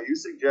 no, you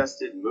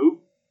suggested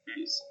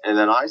movies, and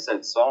then I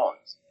said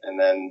songs, and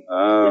then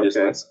we just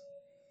okay. went.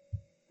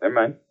 Never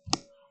mind.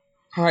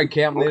 All right,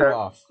 Cam, lead it Okay.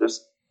 off.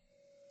 Just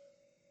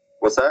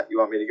what's that? You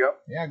want me to go?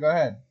 Yeah, go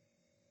ahead.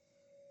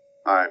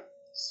 All right.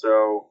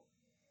 So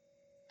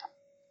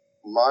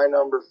my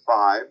number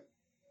 5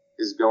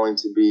 is going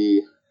to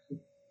be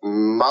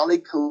Mali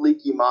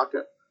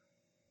Kalikimaka.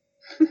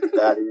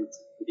 That is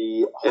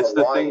the It's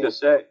the thing Hawaiian. to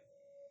say.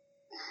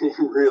 It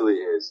really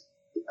is.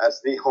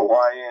 That's the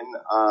Hawaiian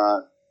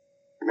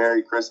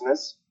Merry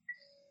Christmas.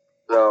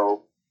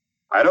 So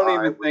I don't I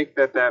even would- think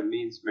that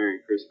means Merry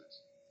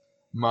Christmas.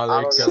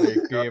 Malik I don't know.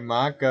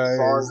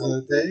 Kalikimaka is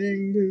the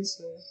thing to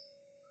say.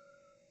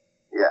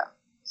 yeah.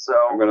 So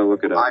I'm gonna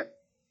look it up. I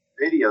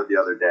video the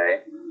other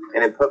day,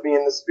 and it put me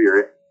in the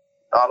spirit.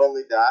 Not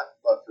only that,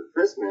 but for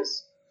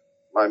Christmas,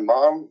 my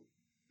mom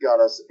got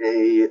us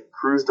a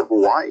cruise to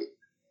Hawaii.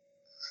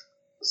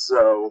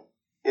 So,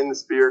 in the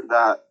spirit of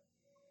that,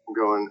 I'm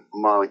going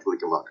Mali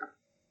Kalikimaka.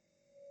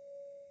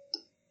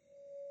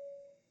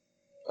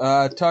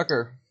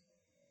 Tucker.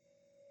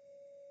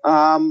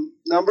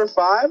 Number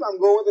 5, I'm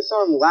going with the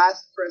song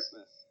Last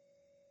Christmas.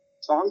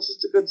 Song's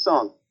just a good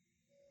song.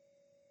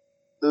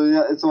 So,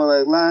 yeah, it's one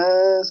like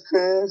Last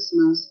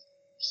Christmas.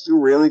 Just a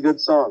really good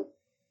song.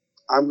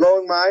 I'm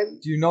going mine.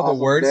 Do you know the off of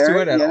words to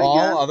there, it at yet all?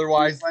 again,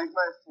 Otherwise, just like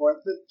my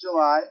 4th of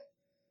July,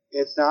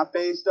 it's not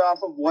based off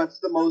of what's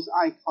the most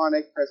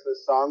iconic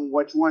Christmas song,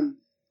 which one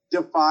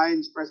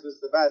defines Christmas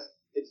the best.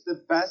 It's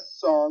the best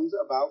songs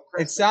about it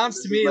Christmas. sounds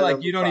This to is me my like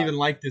number you don't 5. even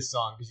like this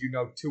song because you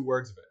know 2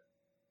 words of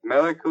it.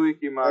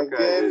 Melikaliki I Maka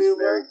gave is you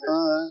Merry my Christmas.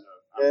 heart,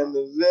 So I'm and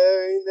the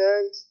very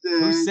next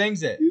day, Who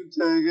sings it? you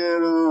take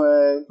it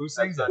away. Who That's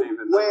sings not it?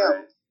 even the Wham!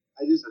 right.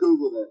 I just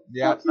Googled it.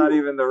 Yeah, That's not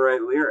even the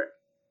right lyric.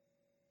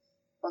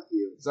 Fuck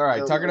you. it's all right.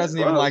 No, Tucker no, doesn't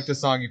even close. like the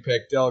song you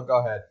picked. Dylan, go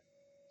ahead.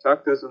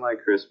 Tuck doesn't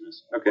like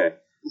Christmas. Okay.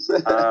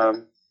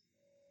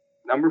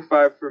 Number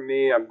 5 for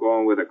me, I'm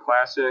going with a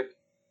classic,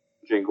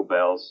 Jingle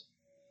Bells.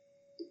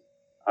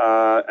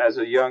 As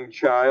a young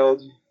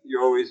child,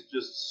 you're always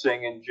just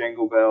singing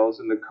Jingle Bells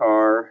in the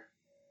car,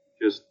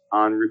 just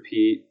on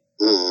repeat,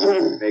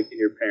 making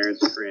your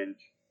parents cringe.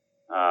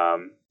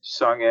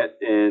 Sung it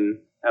in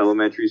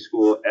elementary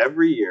school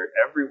every year,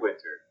 every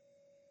winter,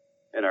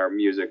 in our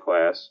music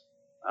class.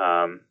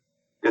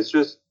 It's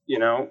just,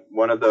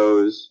 one of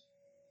those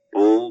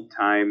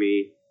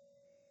old-timey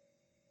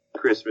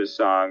Christmas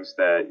songs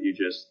that you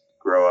just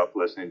grow up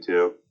listening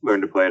to.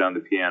 Learn to play it on the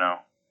piano.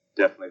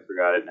 Definitely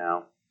forgot it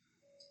now.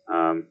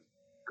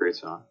 Great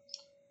song.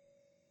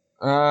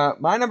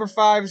 My number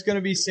 5 is going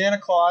to be Santa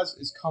Claus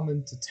is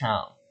Coming to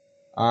Town.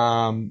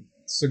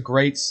 It's a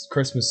great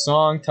Christmas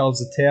song, tells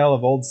the tale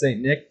of old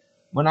Saint Nick.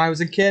 When I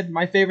was a kid,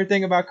 my favorite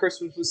thing about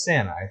Christmas was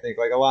Santa. I think,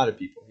 like a lot of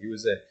people, he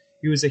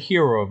was a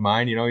hero of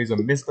mine. He's a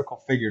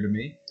mystical figure to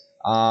me.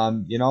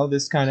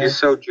 This kind of He's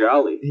so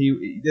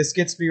jolly. this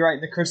gets me right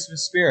in the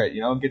Christmas spirit.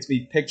 It gets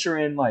me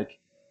picturing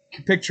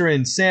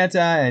Santa,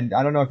 and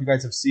I don't know if you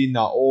guys have seen the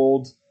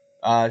old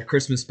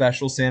Christmas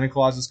special, Santa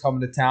Claus is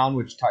Coming to Town,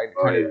 which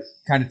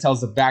kind of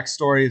tells the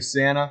backstory of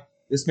Santa.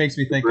 This makes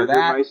me think of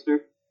that.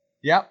 Burgermeister?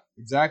 Yep,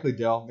 exactly,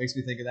 Dill. Makes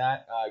me think of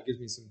that. Gives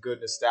me some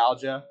good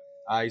nostalgia.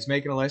 He's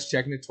making a list,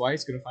 checking it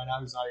twice, going to find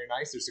out who's naughty or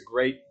nice. There's a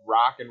great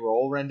rock and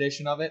roll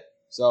rendition of it.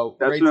 So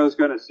That's great. what I was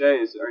going to say. Are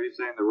you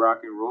saying the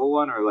rock and roll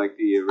one or like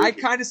the original? I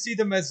kind of see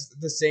them as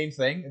the same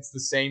thing. It's the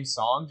same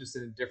song, just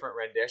in a different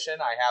rendition.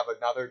 I have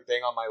another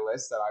thing on my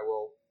list that I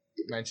will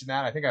mention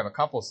that. I think I have a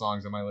couple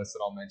songs on my list that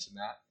I'll mention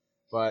that.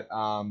 But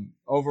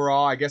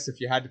overall, I guess if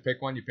you had to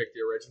pick one, you pick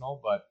the original.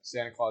 But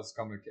Santa Claus is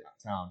Coming to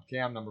Town.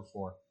 Cam, number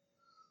 4.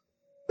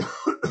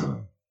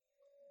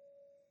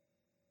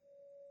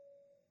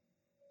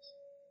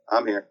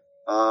 I'm here.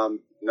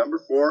 Number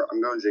 4,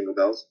 I'm going Jingle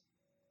Bells.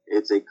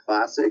 It's a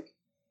classic,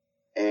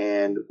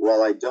 and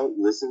while I don't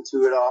listen to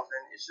it often,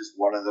 it's just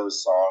one of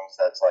those songs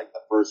that's like the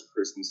first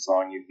Christmas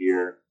song you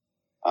hear.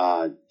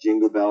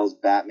 Jingle Bells,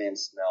 Batman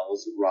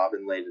Smells,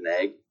 Robin Laid an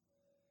Egg.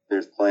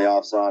 There's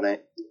playoffs on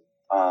it.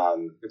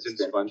 It's in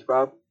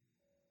SpongeBob.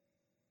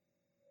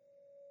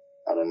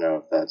 I don't know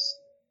if that's.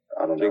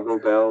 I don't know. Jingle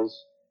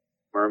Bells,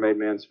 Mermaid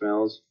Man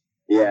Smells.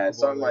 Yeah,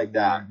 something like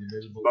that.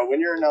 But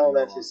when you're in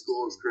elementary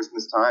school, it's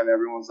Christmas time.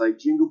 Everyone's like,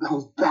 Jingle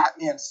Bells,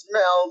 Batman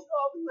Smells,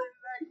 Robin Laid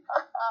an Egg.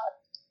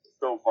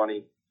 So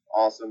funny,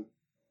 awesome.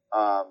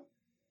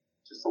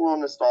 Just a little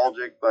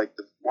nostalgic, like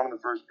one of the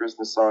first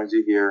Christmas songs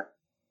you hear.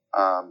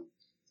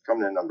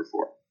 Coming in number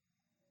 4.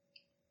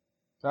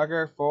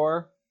 Tucker,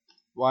 4.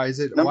 Why is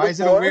it? Number Why is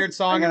it a 4, weird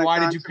song, I and got why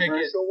a did you pick it?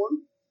 controversial one.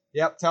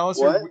 Yep,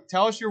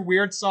 tell us your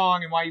weird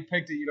song and why you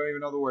picked it. You don't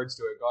even know the words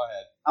to it. Go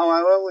ahead. Oh,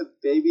 I went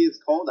with Baby It's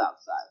Cold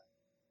Outside.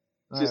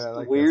 Just Alright, I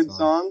like a that weird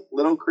song,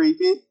 little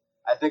creepy.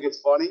 I think it's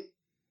funny.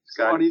 It's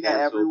Gotten funny that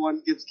canceled.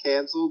 everyone gets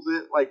canceled.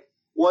 Like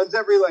once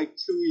every 2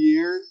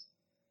 years,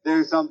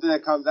 there's something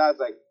that comes out.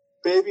 It's like,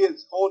 Baby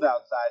It's Cold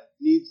Outside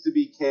needs to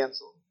be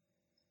canceled.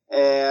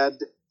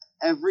 And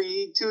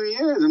every 2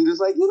 years. I'm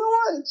just like, you know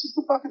what? It's just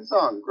a fucking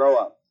song. Grow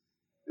up.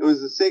 It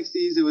was the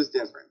 60s. It was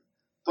different.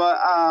 But,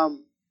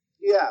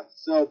 yeah.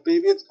 So,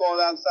 Baby It's Cold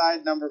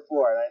Outside, number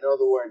 4. And I know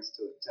the words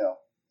to it, too.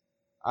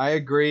 I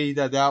agree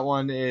that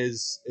one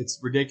is. It's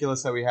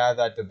ridiculous that we had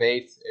that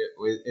debate.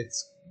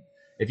 It's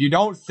if you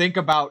don't think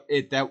about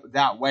it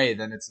that way,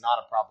 then it's not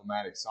a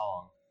problematic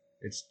song.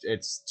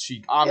 It's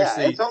she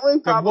obviously it's only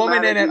the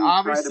woman in problematic it when you try to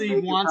obviously make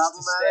it wants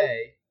to problematic.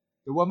 stay.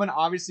 The woman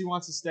obviously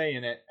wants to stay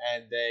in it,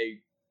 and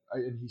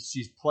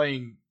she's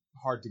playing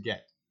hard to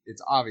get.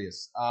 It's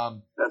obvious.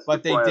 That's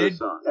But the they point of did the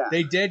song. Yeah.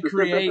 they did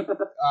create.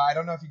 I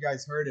don't know if you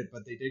guys heard it,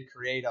 but they did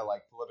create a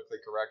like politically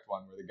correct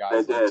one where the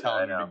guy's They like, did,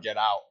 telling I her know. to get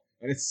out,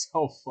 and it's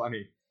so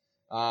funny.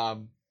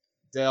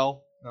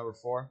 Dale, number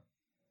 4.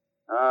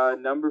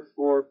 Number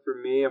 4 for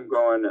me, I'm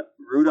going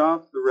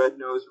Rudolph the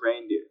Red-Nosed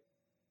Reindeer.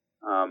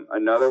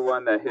 Another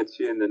one that hits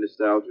you in the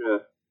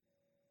nostalgia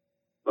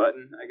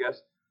button, I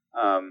guess.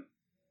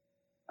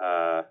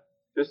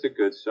 Just a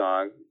good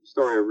song.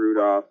 Story of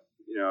Rudolph,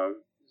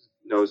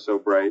 nose so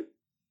bright,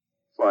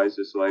 flies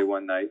the sleigh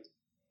one night.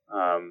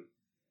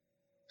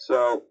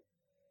 So,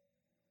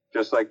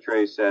 just like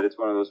Trey said, it's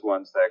one of those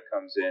ones that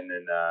comes in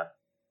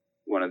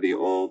one of the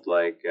old,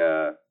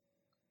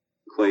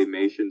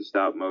 claymation,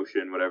 stop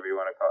motion, whatever you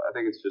want to call it. I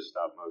think it's just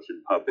stop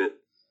motion, puppet,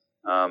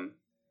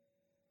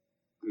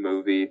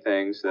 movie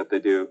things that they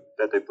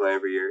play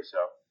every year. So,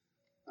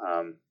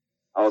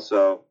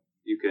 also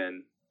you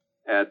can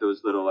add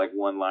those little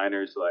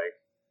one-liners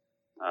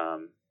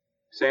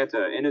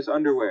Santa in his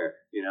underwear,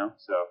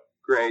 so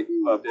great.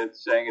 Loved it.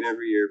 Sang it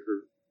every year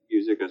for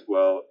music as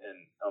well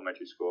in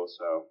elementary school.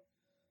 So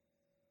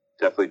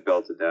definitely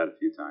belted that a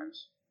few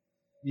times.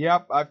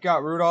 Yep, I've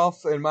got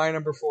Rudolph in my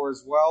number 4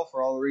 as well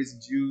for all the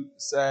reasons you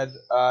said,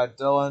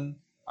 Dylan.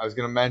 I was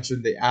going to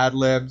mention the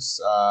ad-libs.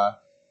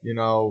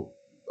 He'll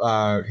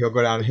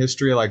go down in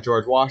history like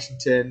George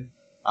Washington.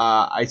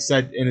 I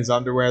said in his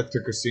underwear to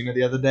Christina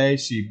the other day.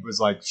 She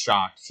was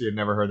shocked. She had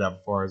never heard that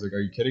before. I was like, are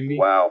you kidding me?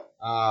 Wow.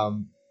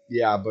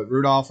 Yeah, but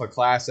Rudolph, a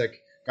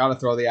classic. Got to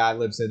throw the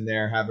ad-libs in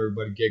there, have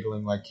everybody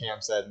giggling like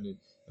Cam said in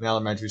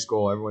elementary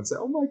school. Everyone said,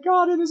 oh my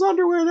God, in his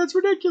underwear, that's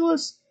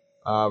ridiculous.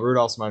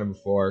 Rudolph's my number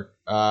 4.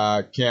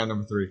 Cam,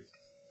 number 3.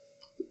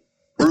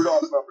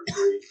 Rudolph's number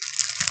 3.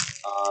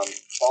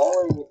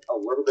 Following a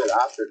little bit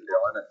after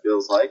Dylan, it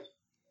feels like.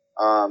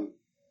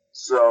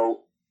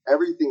 So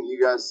everything you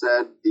guys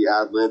said, the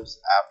ad-libs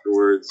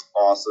afterwards,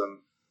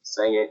 awesome.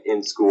 Sang it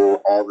in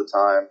school all the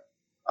time.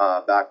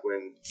 Back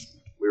when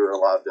we were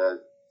allowed to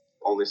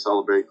only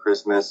celebrate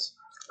Christmas,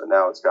 but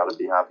now it's got to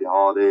be Happy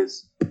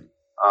Holidays. The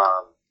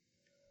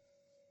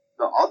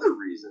other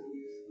reason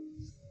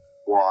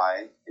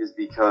why is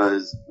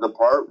because the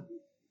part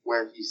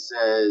where they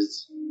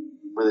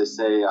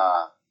say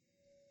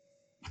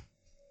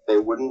they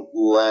wouldn't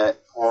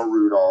let poor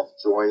Rudolph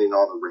join in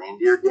all the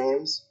reindeer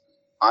games.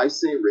 I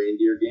say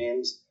reindeer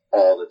games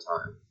all the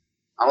time.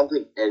 I don't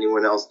think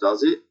anyone else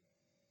does it,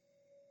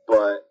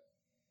 but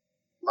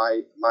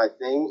my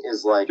thing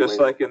is just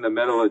in the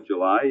middle of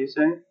July, you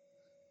say?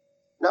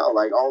 No,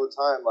 all the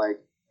time.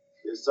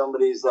 If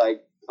somebody's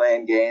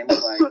playing games,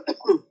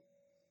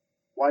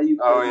 why do you?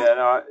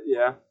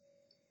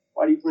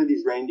 Why do you play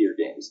these reindeer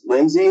games?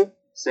 Lindsay,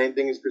 same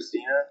thing as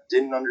Christina,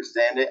 didn't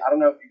understand it. I don't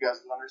know if you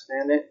guys would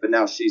understand it, but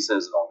now she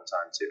says it all the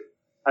time too.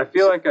 I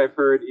feel like I've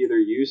heard either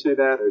you say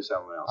that or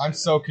someone else. I'm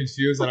so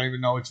confused. I don't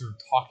even know what you're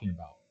talking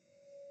about.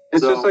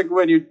 It's just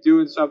when you're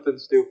doing something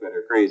stupid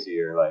or crazy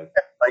or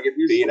if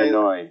you're being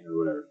annoying or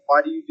whatever.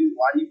 Why do you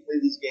play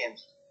these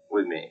games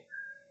with me?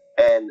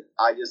 And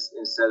I just,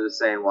 instead of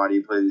saying why do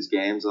you play these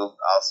games, I'll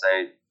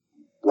say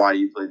why do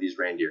you play these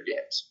reindeer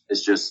games?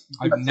 It's just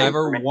I've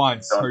never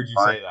once heard you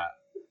say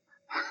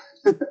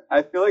that.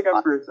 I feel like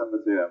I've heard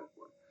someone say that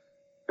before.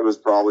 It was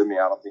probably me.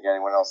 I don't think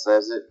anyone else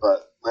says it,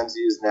 but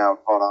Lindsay is now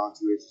caught on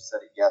to it. She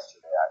said it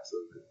yesterday,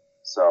 actually.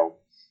 So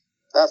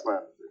that's my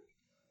number 3.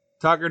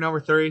 Tucker,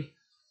 number 3.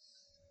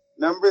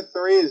 Number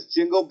 3 is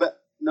Jingle Bell.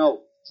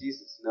 No,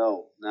 Jesus,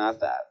 no, not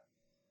that.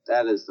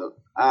 That is the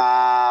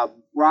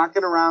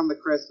Rockin' Around the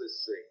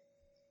Christmas Tree.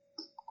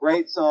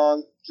 Great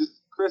song,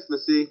 just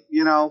Christmassy,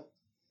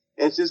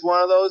 It's just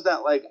one of those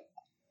that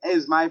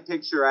is my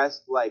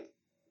picturesque.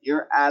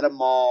 You're at a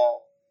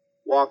mall,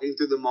 walking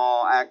through the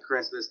mall at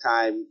Christmas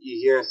time. You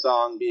hear a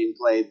song being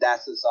played.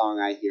 That's the song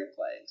I hear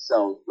playing.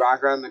 So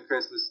Rock Around the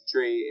Christmas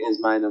Tree is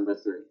my number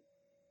 3.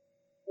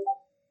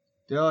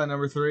 Dylan,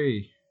 number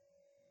 3.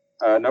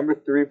 Number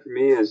 3 for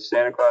me is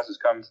Santa Claus is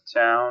Coming to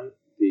Town,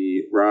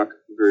 the rock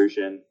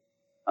version.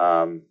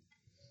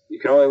 You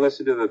can only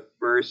listen to the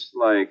first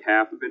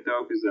half of it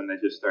though, because then they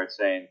just start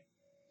saying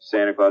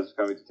Santa Claus is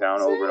coming to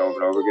town over and over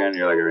and over again. And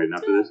you're like, all right,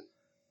 enough of this.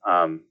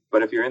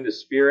 But if you're in the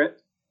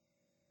spirit,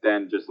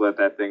 then just let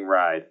that thing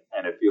ride,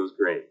 and it feels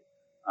great.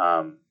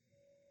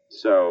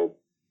 So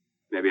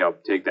maybe I'll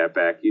take that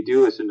back. You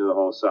do listen to the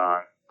whole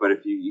song, but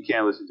if you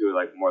can't listen to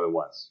it more than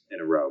once in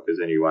a row, because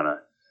then you wanna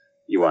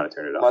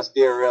turn it off. Must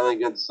be a really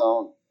good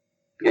song.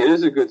 It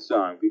is a good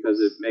song because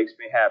it makes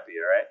me happy.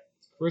 All right.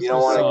 You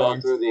don't want to go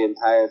songs. through the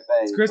entire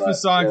thing. It's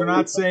Christmas songs. We're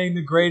not saying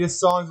the greatest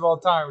songs of all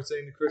time. We're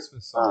saying the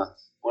Christmas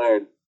songs.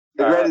 Weird.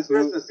 The greatest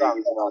Christmas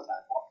songs of all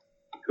time.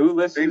 Who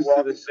listens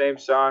to the same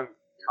song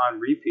on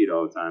repeat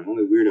all the time?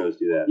 Only weirdos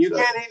do that. You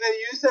can't even.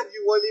 You said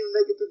you wouldn't even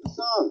make it to the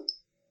song.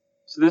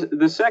 So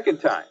the second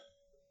time.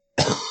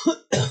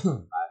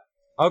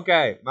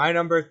 Okay, my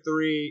number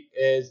 3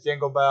 is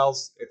Jingle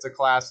Bells. It's a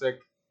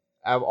classic.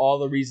 All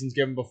the reasons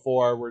given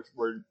before were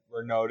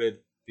noted.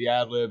 The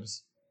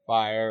ad-libs,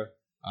 fire.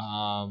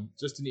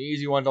 Just an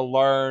easy one to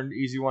learn,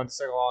 easy one to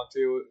sing along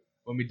to.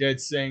 When we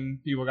did sing,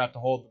 people got to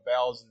hold the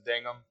bells and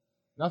ding them.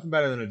 Nothing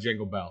better than a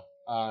jingle bell.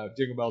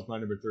 Jingle Bell's my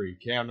number 3.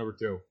 Cam, number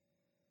 2.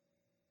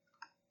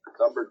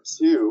 Number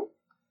 2,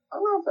 I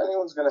don't know if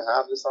anyone's going to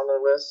have this on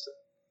their list.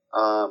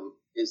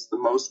 It's The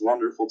Most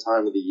Wonderful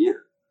Time of the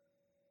Year.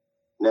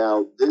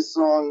 Now, this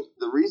song,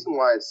 the reason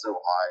why it's so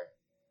high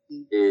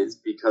is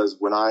because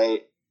when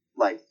I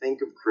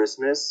think of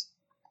Christmas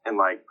and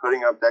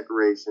putting up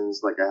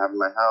decorations like I have in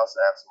my house,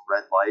 I have some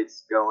red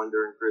lights going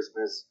during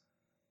Christmas.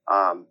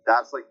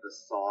 That's the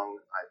song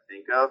I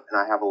think of, and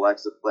I have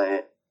Alexa play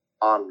it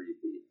on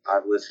repeat.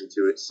 I've listened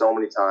to it so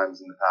many times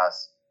in the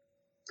past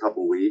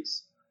couple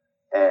weeks,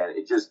 and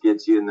it just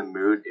gets you in the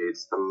mood.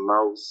 It's the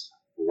most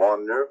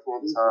wonderful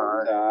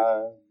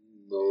time.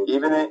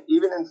 Even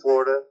in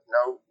Florida,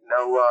 no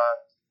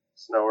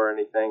snow or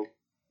anything,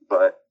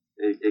 but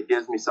it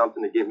gives me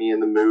something to get me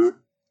in the mood.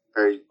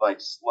 Very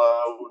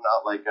slow,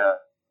 not like a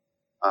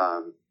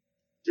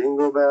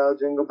jingle bell,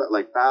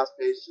 fast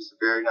paced, just a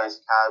very nice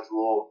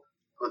casual.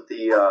 Put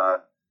the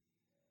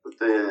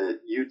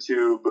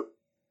YouTube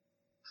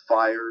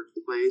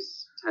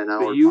fireplace 10-hour.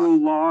 The Yule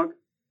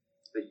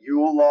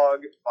log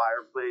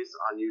fireplace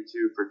on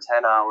YouTube for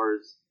 10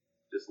 hours.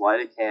 Just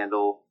light a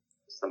candle.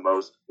 It's the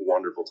most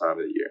wonderful time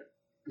of the year.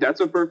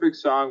 That's a perfect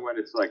song when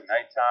it's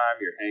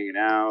nighttime, you're hanging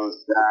out,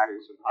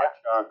 having some hot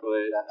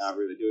chocolate, not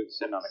really doing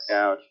sitting on the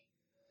couch.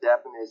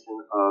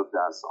 Definition of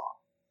that song.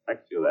 I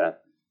can feel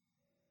that.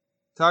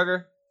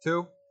 Tugger,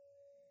 2.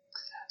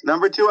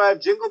 Number 2, I have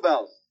Jingle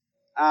Bells.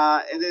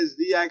 It is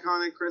the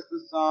iconic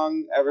Christmas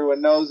song.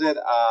 Everyone knows it.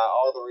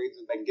 All the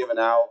reasons have been given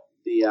out.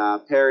 The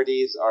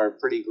parodies are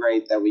pretty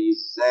great that we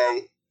used to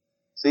say.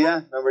 So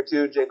yeah, number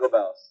 2, Jingle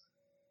Bells.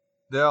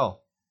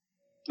 Dill.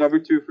 Number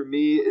 2 for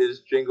me is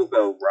Jingle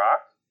Bell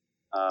Rock.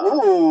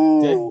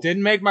 Ooh.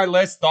 Didn't make my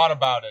list. Thought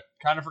about it.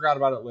 Kind of forgot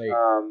about it late.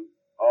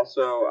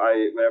 Also,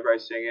 whenever I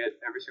sing it,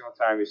 every single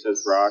time he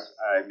says rock,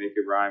 I make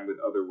it rhyme with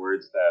other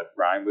words that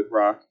rhyme with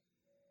rock.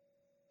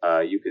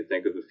 You could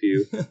think of a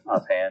few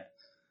offhand.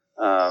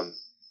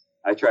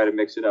 I try to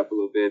mix it up a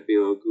little bit, be a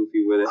little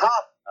goofy with it.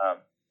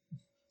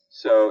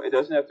 So it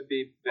doesn't have to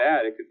be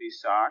bad. It could be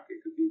sock,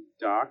 it could be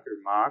dock or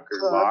mock or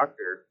lock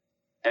or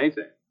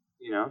anything,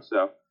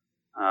 So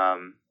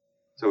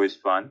it's always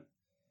fun.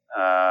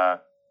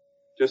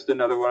 Just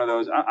another one of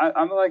those.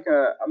 I'm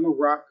a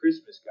rock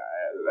Christmas guy.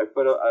 I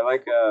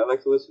like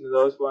to listen to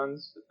those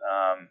ones.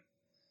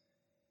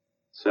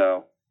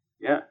 So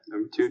yeah,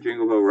 number 2,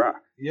 Jingle Bell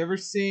Rock. You ever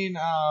seen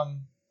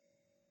the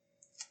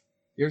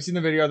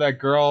video of that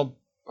girl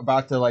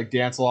about to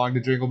dance along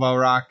to Jingle Bell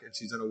Rock, and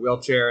she's in a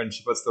wheelchair and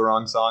she puts the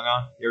wrong song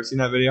on? You ever seen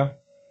that video?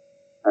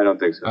 I don't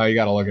think so. Oh, you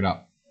gotta look it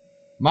up.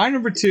 My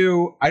number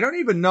 2, I don't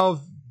even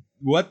know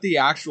what the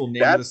actual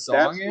name of the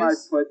song is.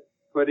 That's my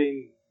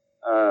putting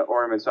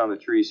ornaments on the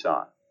tree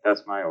song.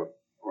 That's my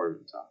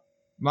ornament song.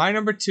 My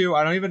number 2,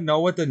 I don't even know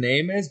what the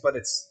name is, but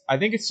I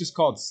think it's just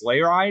called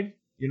Sleigh Ride.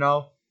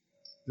 Na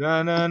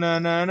na na na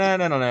na na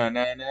na na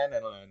na na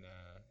na.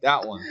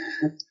 That one.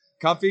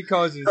 Comfy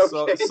cozy,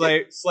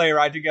 okay. Sleigh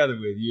Ride Together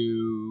with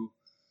You.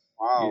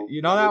 Wow.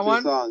 You know that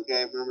one? Song.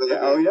 Can't remember the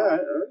name. Oh yeah.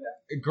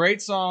 A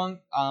great song.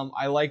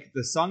 I like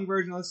the sung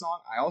version of the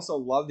song. I also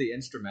love the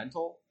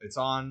instrumental. It's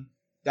on.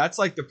 That's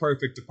the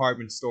perfect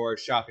department store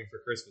shopping for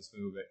Christmas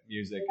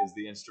music is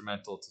the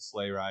instrumental to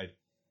Sleigh Ride.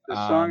 The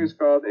song is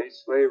called A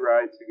Sleigh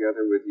Ride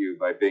Together with You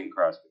by Bing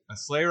Crosby. A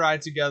Sleigh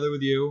Ride Together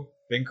with You.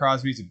 Bing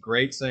Crosby's a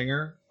great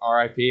singer.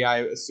 R.I.P. I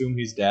assume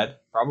he's dead.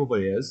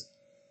 Probably is.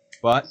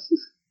 But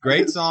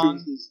great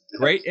song.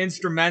 Great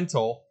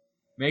instrumental.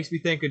 Makes me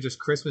think of just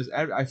Christmas.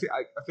 I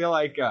feel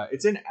like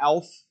it's in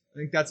Elf. I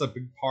think that's a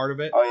big part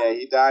of it. Oh, yeah.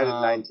 He died in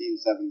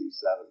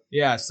 1977.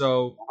 Yeah,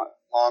 so...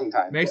 Long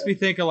time. Makes me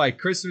think of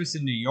Christmas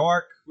in New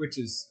York,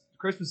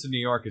 Christmas in New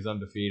York is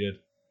undefeated.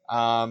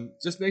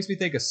 Just makes me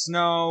think of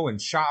snow and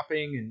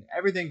shopping and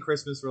everything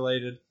Christmas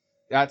related.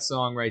 That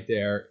song right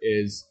there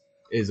is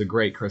a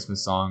great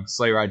Christmas song.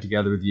 Sleigh Ride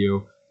Together with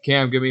You.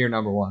 Cam, give me your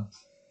number 1.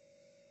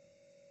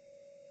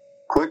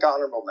 Quick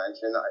honorable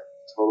mention. I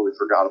totally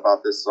forgot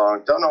about this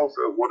song. Don't know if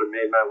it would have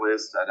made my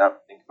list. I'd have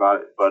to think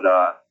about it. But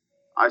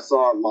I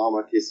saw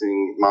Mommy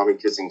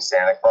kissing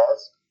Santa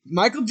Claus.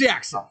 Michael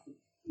Jackson.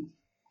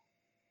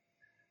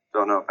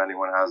 Don't know if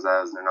anyone has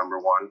that as their number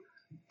 1.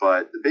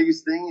 But the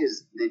biggest thing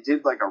is they did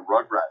a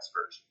Rugrats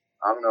version.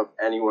 I don't know if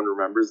anyone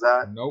remembers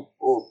that. Nope.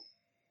 Oh.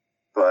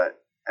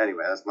 But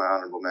anyway, that's my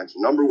honorable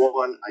mention. Number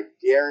 1, I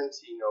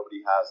guarantee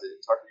nobody has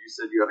it. Tucker, you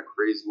said you had a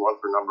crazy one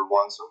for number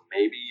 1, so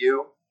maybe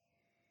you.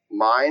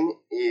 Mine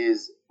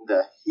is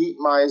the Heat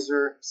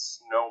Miser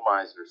Snow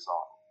Miser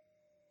song.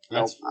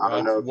 I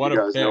don't know if you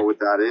guys know what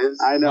that is.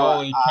 I know.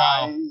 Holy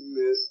cow. I'm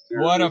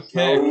Mr. What a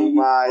pick. Snow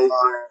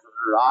Miser.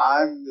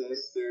 I'm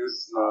Mr.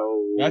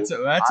 Snow. That's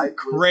a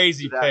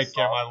crazy pick,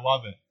 Kim. I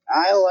love it.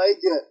 I like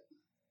it.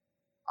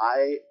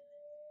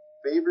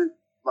 Favorite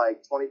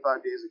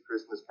 25 Days of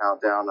Christmas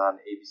countdown on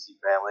ABC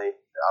Family.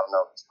 I don't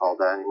know if it's called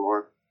that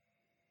anymore.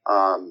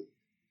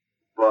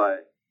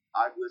 But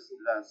I've listened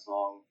to that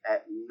song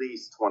at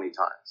least 20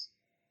 times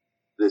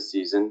this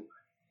season.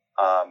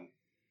 I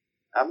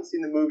haven't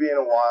seen the movie in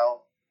a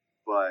while,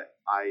 but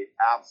I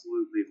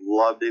absolutely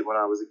loved it when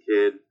I was a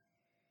kid.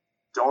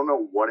 Don't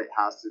know what it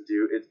has to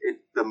do.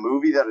 The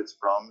movie that it's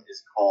from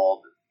is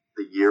called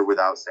The Year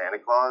Without Santa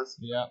Claus.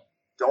 Yeah.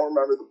 Don't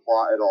remember the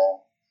plot at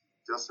all.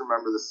 Just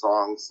remember the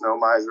song Snow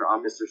Miser.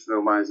 I'm Mr.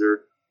 Snow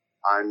Miser.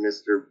 I'm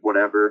Mr.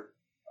 Whatever.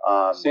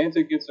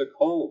 Santa gets a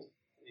cold.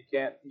 He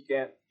can't.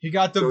 He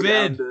got the go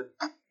vid. down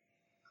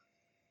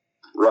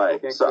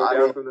Right. Can't So go I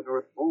down mean, from the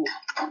North Pole.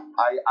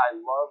 I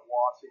love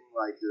watching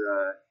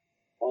the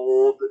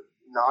old,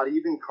 not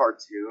even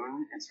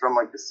cartoon. It's from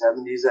the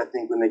 70s, I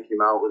think, when they came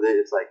out with it.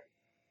 It's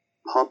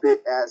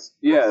puppet-esque.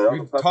 Yeah,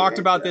 We've talked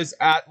about this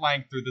at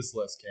length through this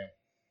list, Cam.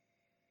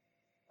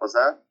 What's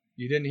that?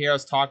 You didn't hear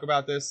us talk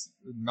about this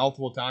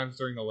multiple times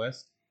during the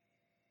list?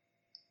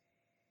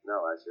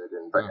 No, actually I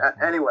didn't.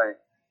 But anyway,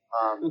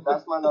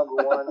 that's my number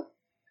one.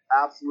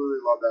 Absolutely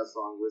love that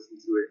song. Listen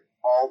to it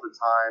all the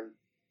time.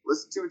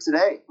 Listen to it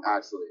today,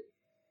 actually.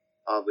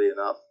 Oddly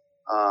enough.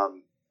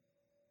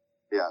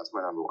 Yeah, that's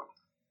my number one.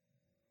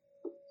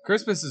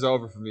 Christmas is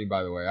over for me,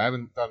 by the way. I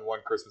haven't done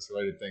one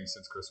Christmas-related thing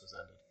since Christmas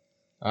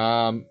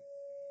ended.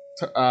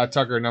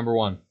 Tucker, number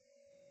one.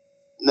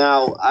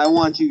 Now, I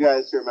want you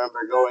guys to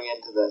remember going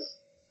into this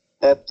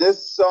that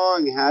this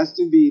song has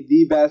to be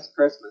the best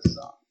Christmas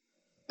song.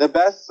 The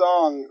best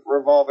song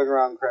revolving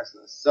around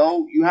Christmas.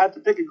 So you have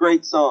to pick a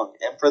great song.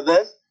 And for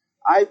this,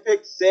 I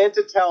picked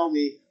Santa Tell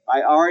Me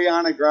by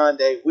Ariana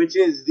Grande, which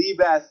is the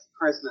best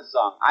Christmas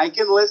song. I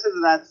can listen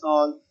to that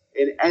song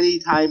in any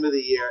time of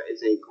the year.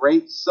 It's a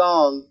great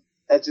song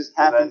that just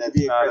happens to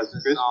be a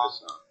Christmas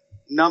song.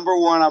 Number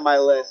one on my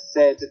list,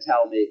 Santa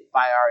Tell Me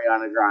by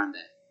Ariana Grande.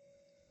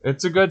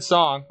 It's a good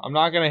song. I'm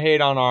not going to hate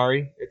on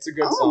Ari. It's a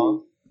good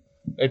song.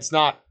 It's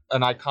not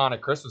an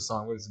iconic Christmas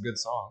song, but it's a good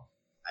song.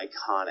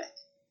 Iconic.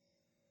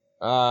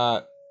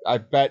 I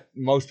bet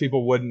most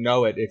people wouldn't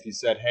know it if you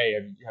said, "Hey,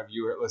 have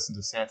you listened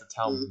to Santa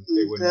Tell Me?"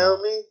 They wouldn't Tell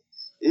know. me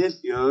if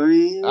you're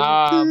real.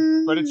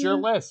 But it's your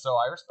list, so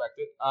I respect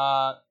it.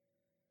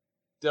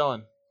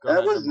 Dylan, go That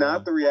ahead, was number not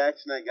one. the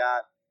reaction I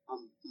got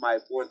on my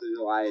 4th of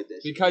July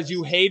edition. Because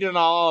you hated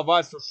all of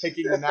us for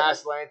picking the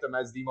national anthem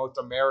as the most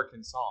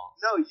American song.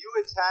 No, you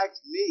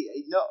attacked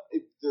me. No,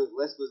 the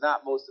list was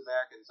not most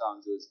American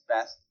songs. It was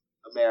best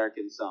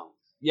American songs.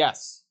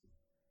 Yes.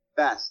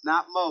 Best,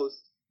 not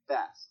most.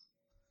 Best.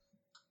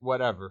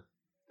 Whatever.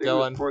 I think it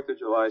was Dylan. 4th of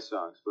July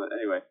songs. But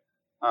anyway,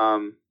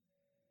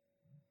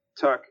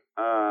 Tuck,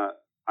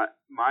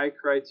 my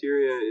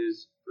criteria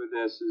is for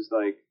this is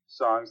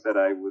songs that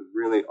I would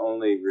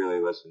only really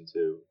listen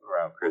to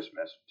around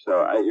Christmas.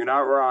 So you're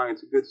not wrong.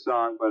 It's a good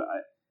song, but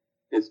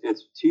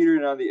it's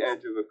teetering on the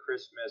edge of a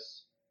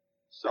Christmas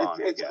song.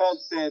 It's called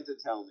Santa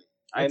Tell Me.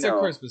 It's a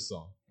Christmas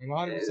song.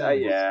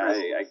 100%. Yeah,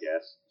 I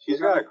guess she's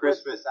It's got on a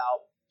Christmas.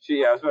 album.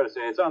 I was about to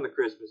say it's on the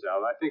Christmas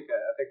album. I think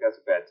that's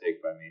a bad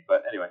take by me.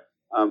 But anyway,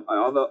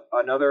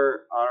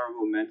 another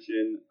honorable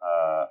mention: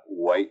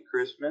 White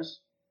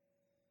Christmas,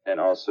 and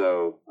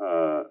also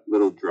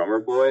Little Drummer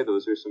Boy.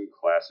 Those are some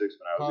classics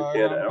when I was a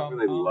kid. I don't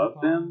really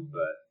love them,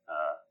 but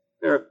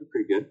they're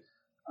pretty good.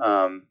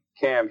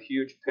 Cam,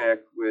 huge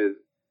pick with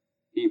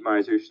Heat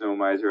Miser, Snow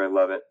Miser. I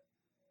love it.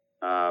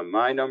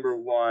 My number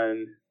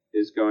one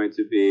is going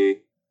to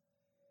be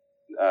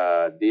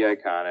the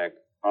iconic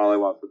All I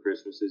Want for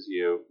Christmas Is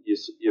You.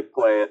 You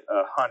play it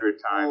 100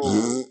 times.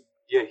 Oh.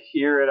 You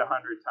hear it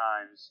 100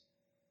 times.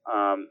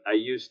 I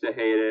used to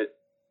hate it.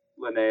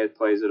 Linnea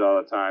plays it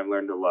all the time.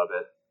 Learned to love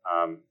it.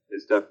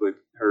 It's definitely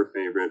her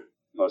favorite,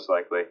 most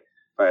likely,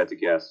 if I had to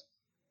guess.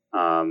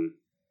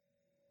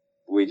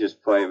 We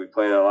played it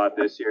a lot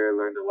this year.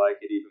 Learned to like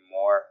it even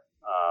more.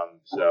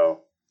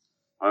 So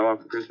All I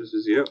Want for Christmas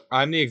Is You.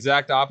 I'm the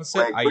exact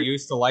opposite. I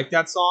used to like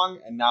that song,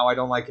 and now I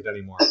don't like it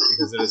anymore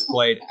because it is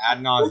played ad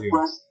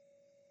nauseum.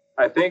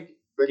 I think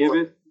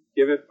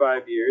give it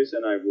 5 years,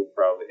 and I will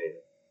probably hate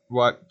it.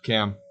 What,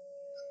 Cam?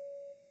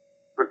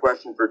 Quick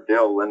question for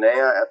Dill.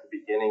 Linnea, at the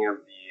beginning of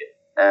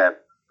the app,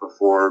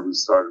 before we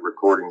started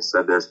recording,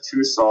 said there's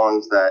 2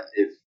 songs that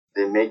if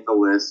they make the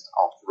list,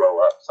 I'll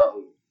throw up.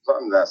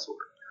 Something of that sort.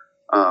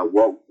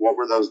 What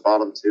were those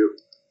bottom 2?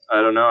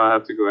 I don't know. I'll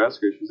have to go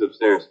ask her. She's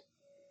upstairs.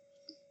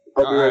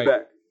 I'll be right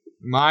back.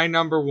 My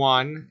number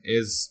one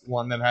is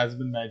one that hasn't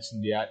been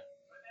mentioned yet.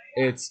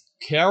 It's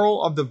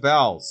Carol of the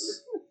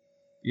Bells.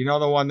 You know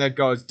the one that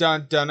goes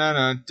dun dun dun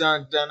dun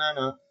dun dun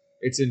dun.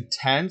 It's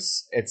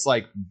intense. It's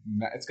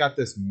it's got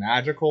this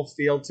magical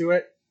feel to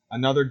it.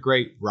 Another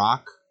great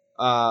rock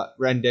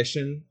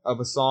rendition of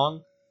a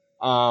song.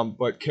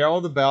 But Carol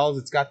of the Bells,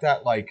 it's got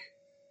that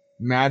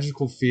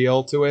magical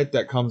feel to it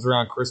that comes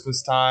around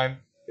Christmas time.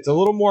 It's a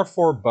little more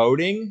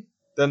foreboding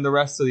than the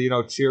rest of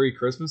the cheery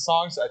Christmas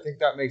songs. I think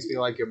that makes me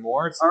like it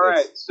more. All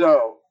right, so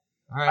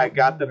all right, I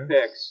got the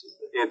picks.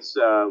 It's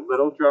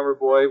Little Drummer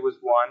Boy was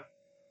one,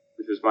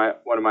 which was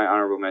one of my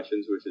honorable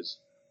mentions, which is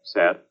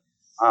sad.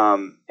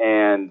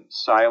 And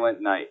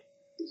Silent Night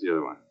is the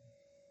other one.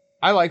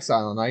 I like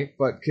Silent Night,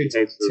 but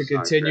to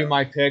continue songs,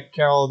 my pick,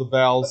 Carol of the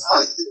Bells.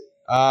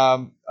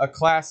 A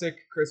classic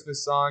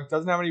Christmas song.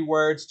 Doesn't have any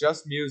words,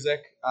 just music,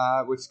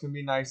 which can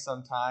be nice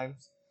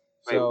sometimes.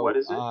 Wait, what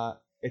is it?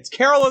 It's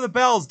Carol of the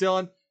Bells,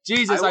 Dylan.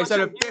 Jesus, I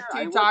said it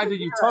 15 times and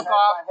you took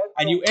off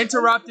and you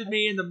interrupted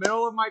me in the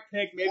middle of my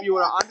pick. Maybe you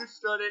would have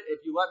understood it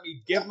if you let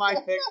me give my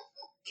pick.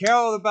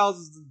 Carol of the Bells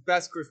is the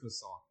best Christmas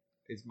song.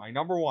 It's my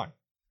number one.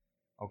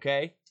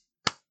 Okay?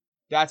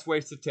 That's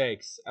Wasted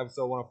Takes,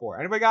 episode 104.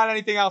 Anybody got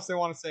anything else they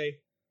want to say?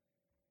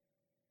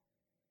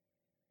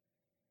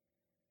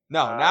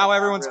 No, now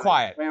everyone's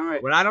quiet.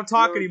 Wait. When I don't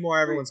talk anymore,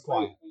 everyone's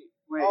quiet.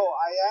 Wait. Oh,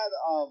 I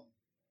had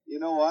you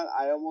know what?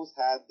 I almost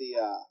had the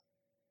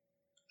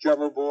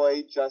Drummer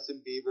Boy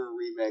Justin Bieber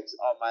remix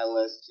on my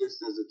list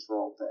just as a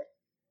troll pick.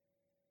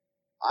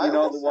 You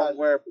know the one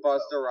where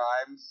Busta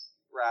Rhymes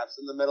raps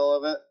in the middle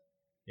of it?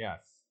 Yes.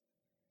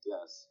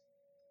 Yes.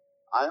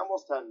 I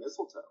almost had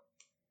Mistletoe.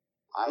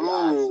 I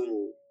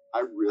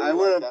really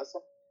like that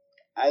song.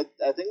 I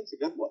think it's a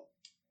good one.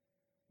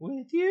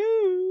 With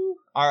you.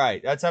 All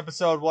right, that's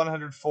episode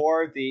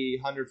 104, the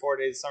 104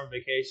 Days of Summer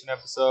Vacation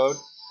episode.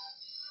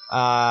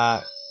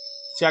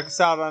 Check us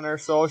out on our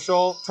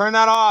social. Turn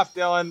that off,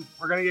 Dylan.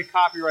 We're going to get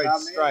copyright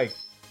strike.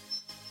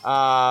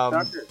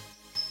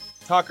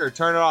 Tucker,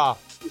 turn it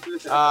off.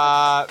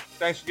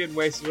 Thanks for getting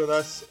wasted with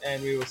us,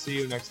 and we will see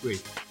you next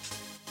week.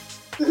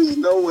 There's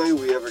no way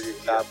we ever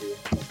get copied.